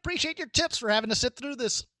much. We'd appreciate your tips for having to sit through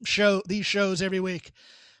these shows every week.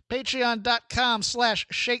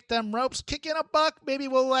 Patreon.com/ShakeThemRopes. Kick in $1. Maybe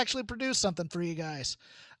we'll actually produce something for you guys.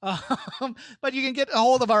 But you can get a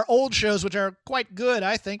hold of our old shows, which are quite good,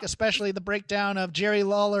 I think, especially the breakdown of Jerry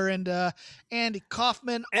Lawler and Andy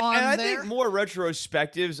Kaufman and I think more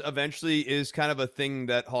retrospectives eventually is kind of a thing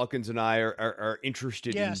that Hawkins and I are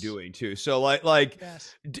interested in doing too. So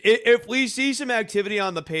if we see some activity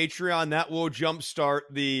on the Patreon, that will jumpstart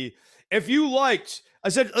the, if you liked, I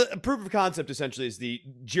said a proof of concept essentially is the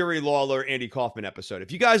Jerry Lawler, Andy Kaufman episode.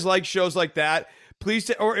 If you guys like shows like that, please,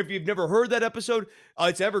 or if you've never heard that episode,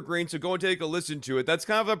 it's evergreen, so go and take a listen to it. That's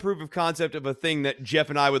kind of a proof of concept of a thing that Jeff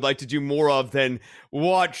and I would like to do more of than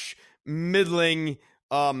watch middling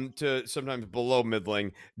to sometimes below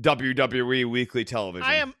middling WWE weekly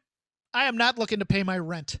television. I am not looking to pay my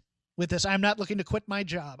rent with this. I'm not looking to quit my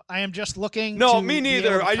job. I am just looking me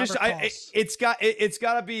neither. It's got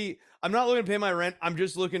to be, I'm not looking to pay my rent. I'm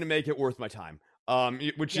just looking to make it worth my time.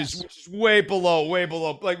 Which is way below,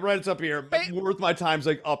 like right up here. Worth my time's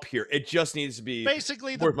like up here. It just needs to be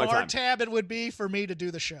basically the bar tab it would be for me to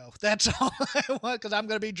do the show. That's all I want, because I'm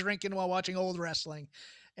going to be drinking while watching old wrestling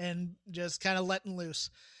and just kind of letting loose.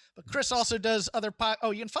 But Chris also does other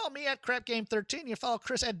you can follow me at Crap Game 13. You can follow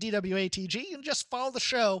Chris at DWATG. You can just follow the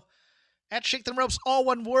show at Shake Them Ropes, all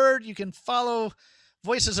one word. You can follow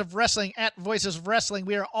Voices of Wrestling at Voices of Wrestling.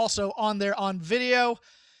 We are also on there on video.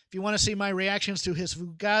 If you want to see my reactions to his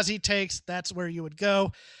Fugazi takes, that's where you would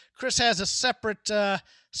go. Chris has a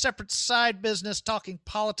separate side business talking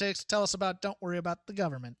politics. Tell us about Don't Worry About the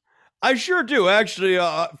Government. I sure do. Actually,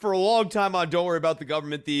 for a long time on Don't Worry About the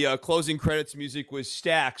Government, the closing credits music was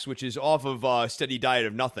Stax, which is off of Steady Diet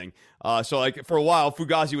of Nothing. So like for a while,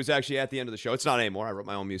 Fugazi was actually at the end of the show. It's not anymore. I wrote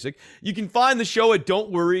my own music. You can find the show at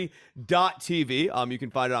don'tworry.tv. You can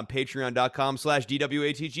find it on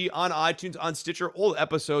patreon.com/DWATG, on iTunes, on Stitcher. All the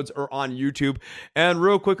episodes are on YouTube. And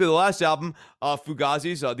real quickly, the last album,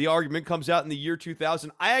 Fugazi's, The Argument, comes out in the year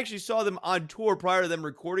 2000. I actually saw them on tour prior to them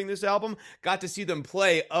recording this album. Got to see them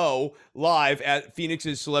play live at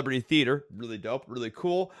Phoenix's Celebrity Theater. Really dope, really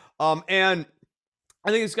cool. And I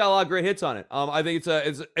think it's got a lot of great hits on it. I think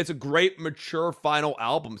it's a great, mature final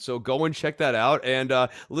album. So go and check that out and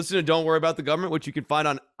listen to Don't Worry About the Government, which you can find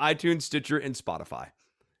on iTunes, Stitcher, and Spotify.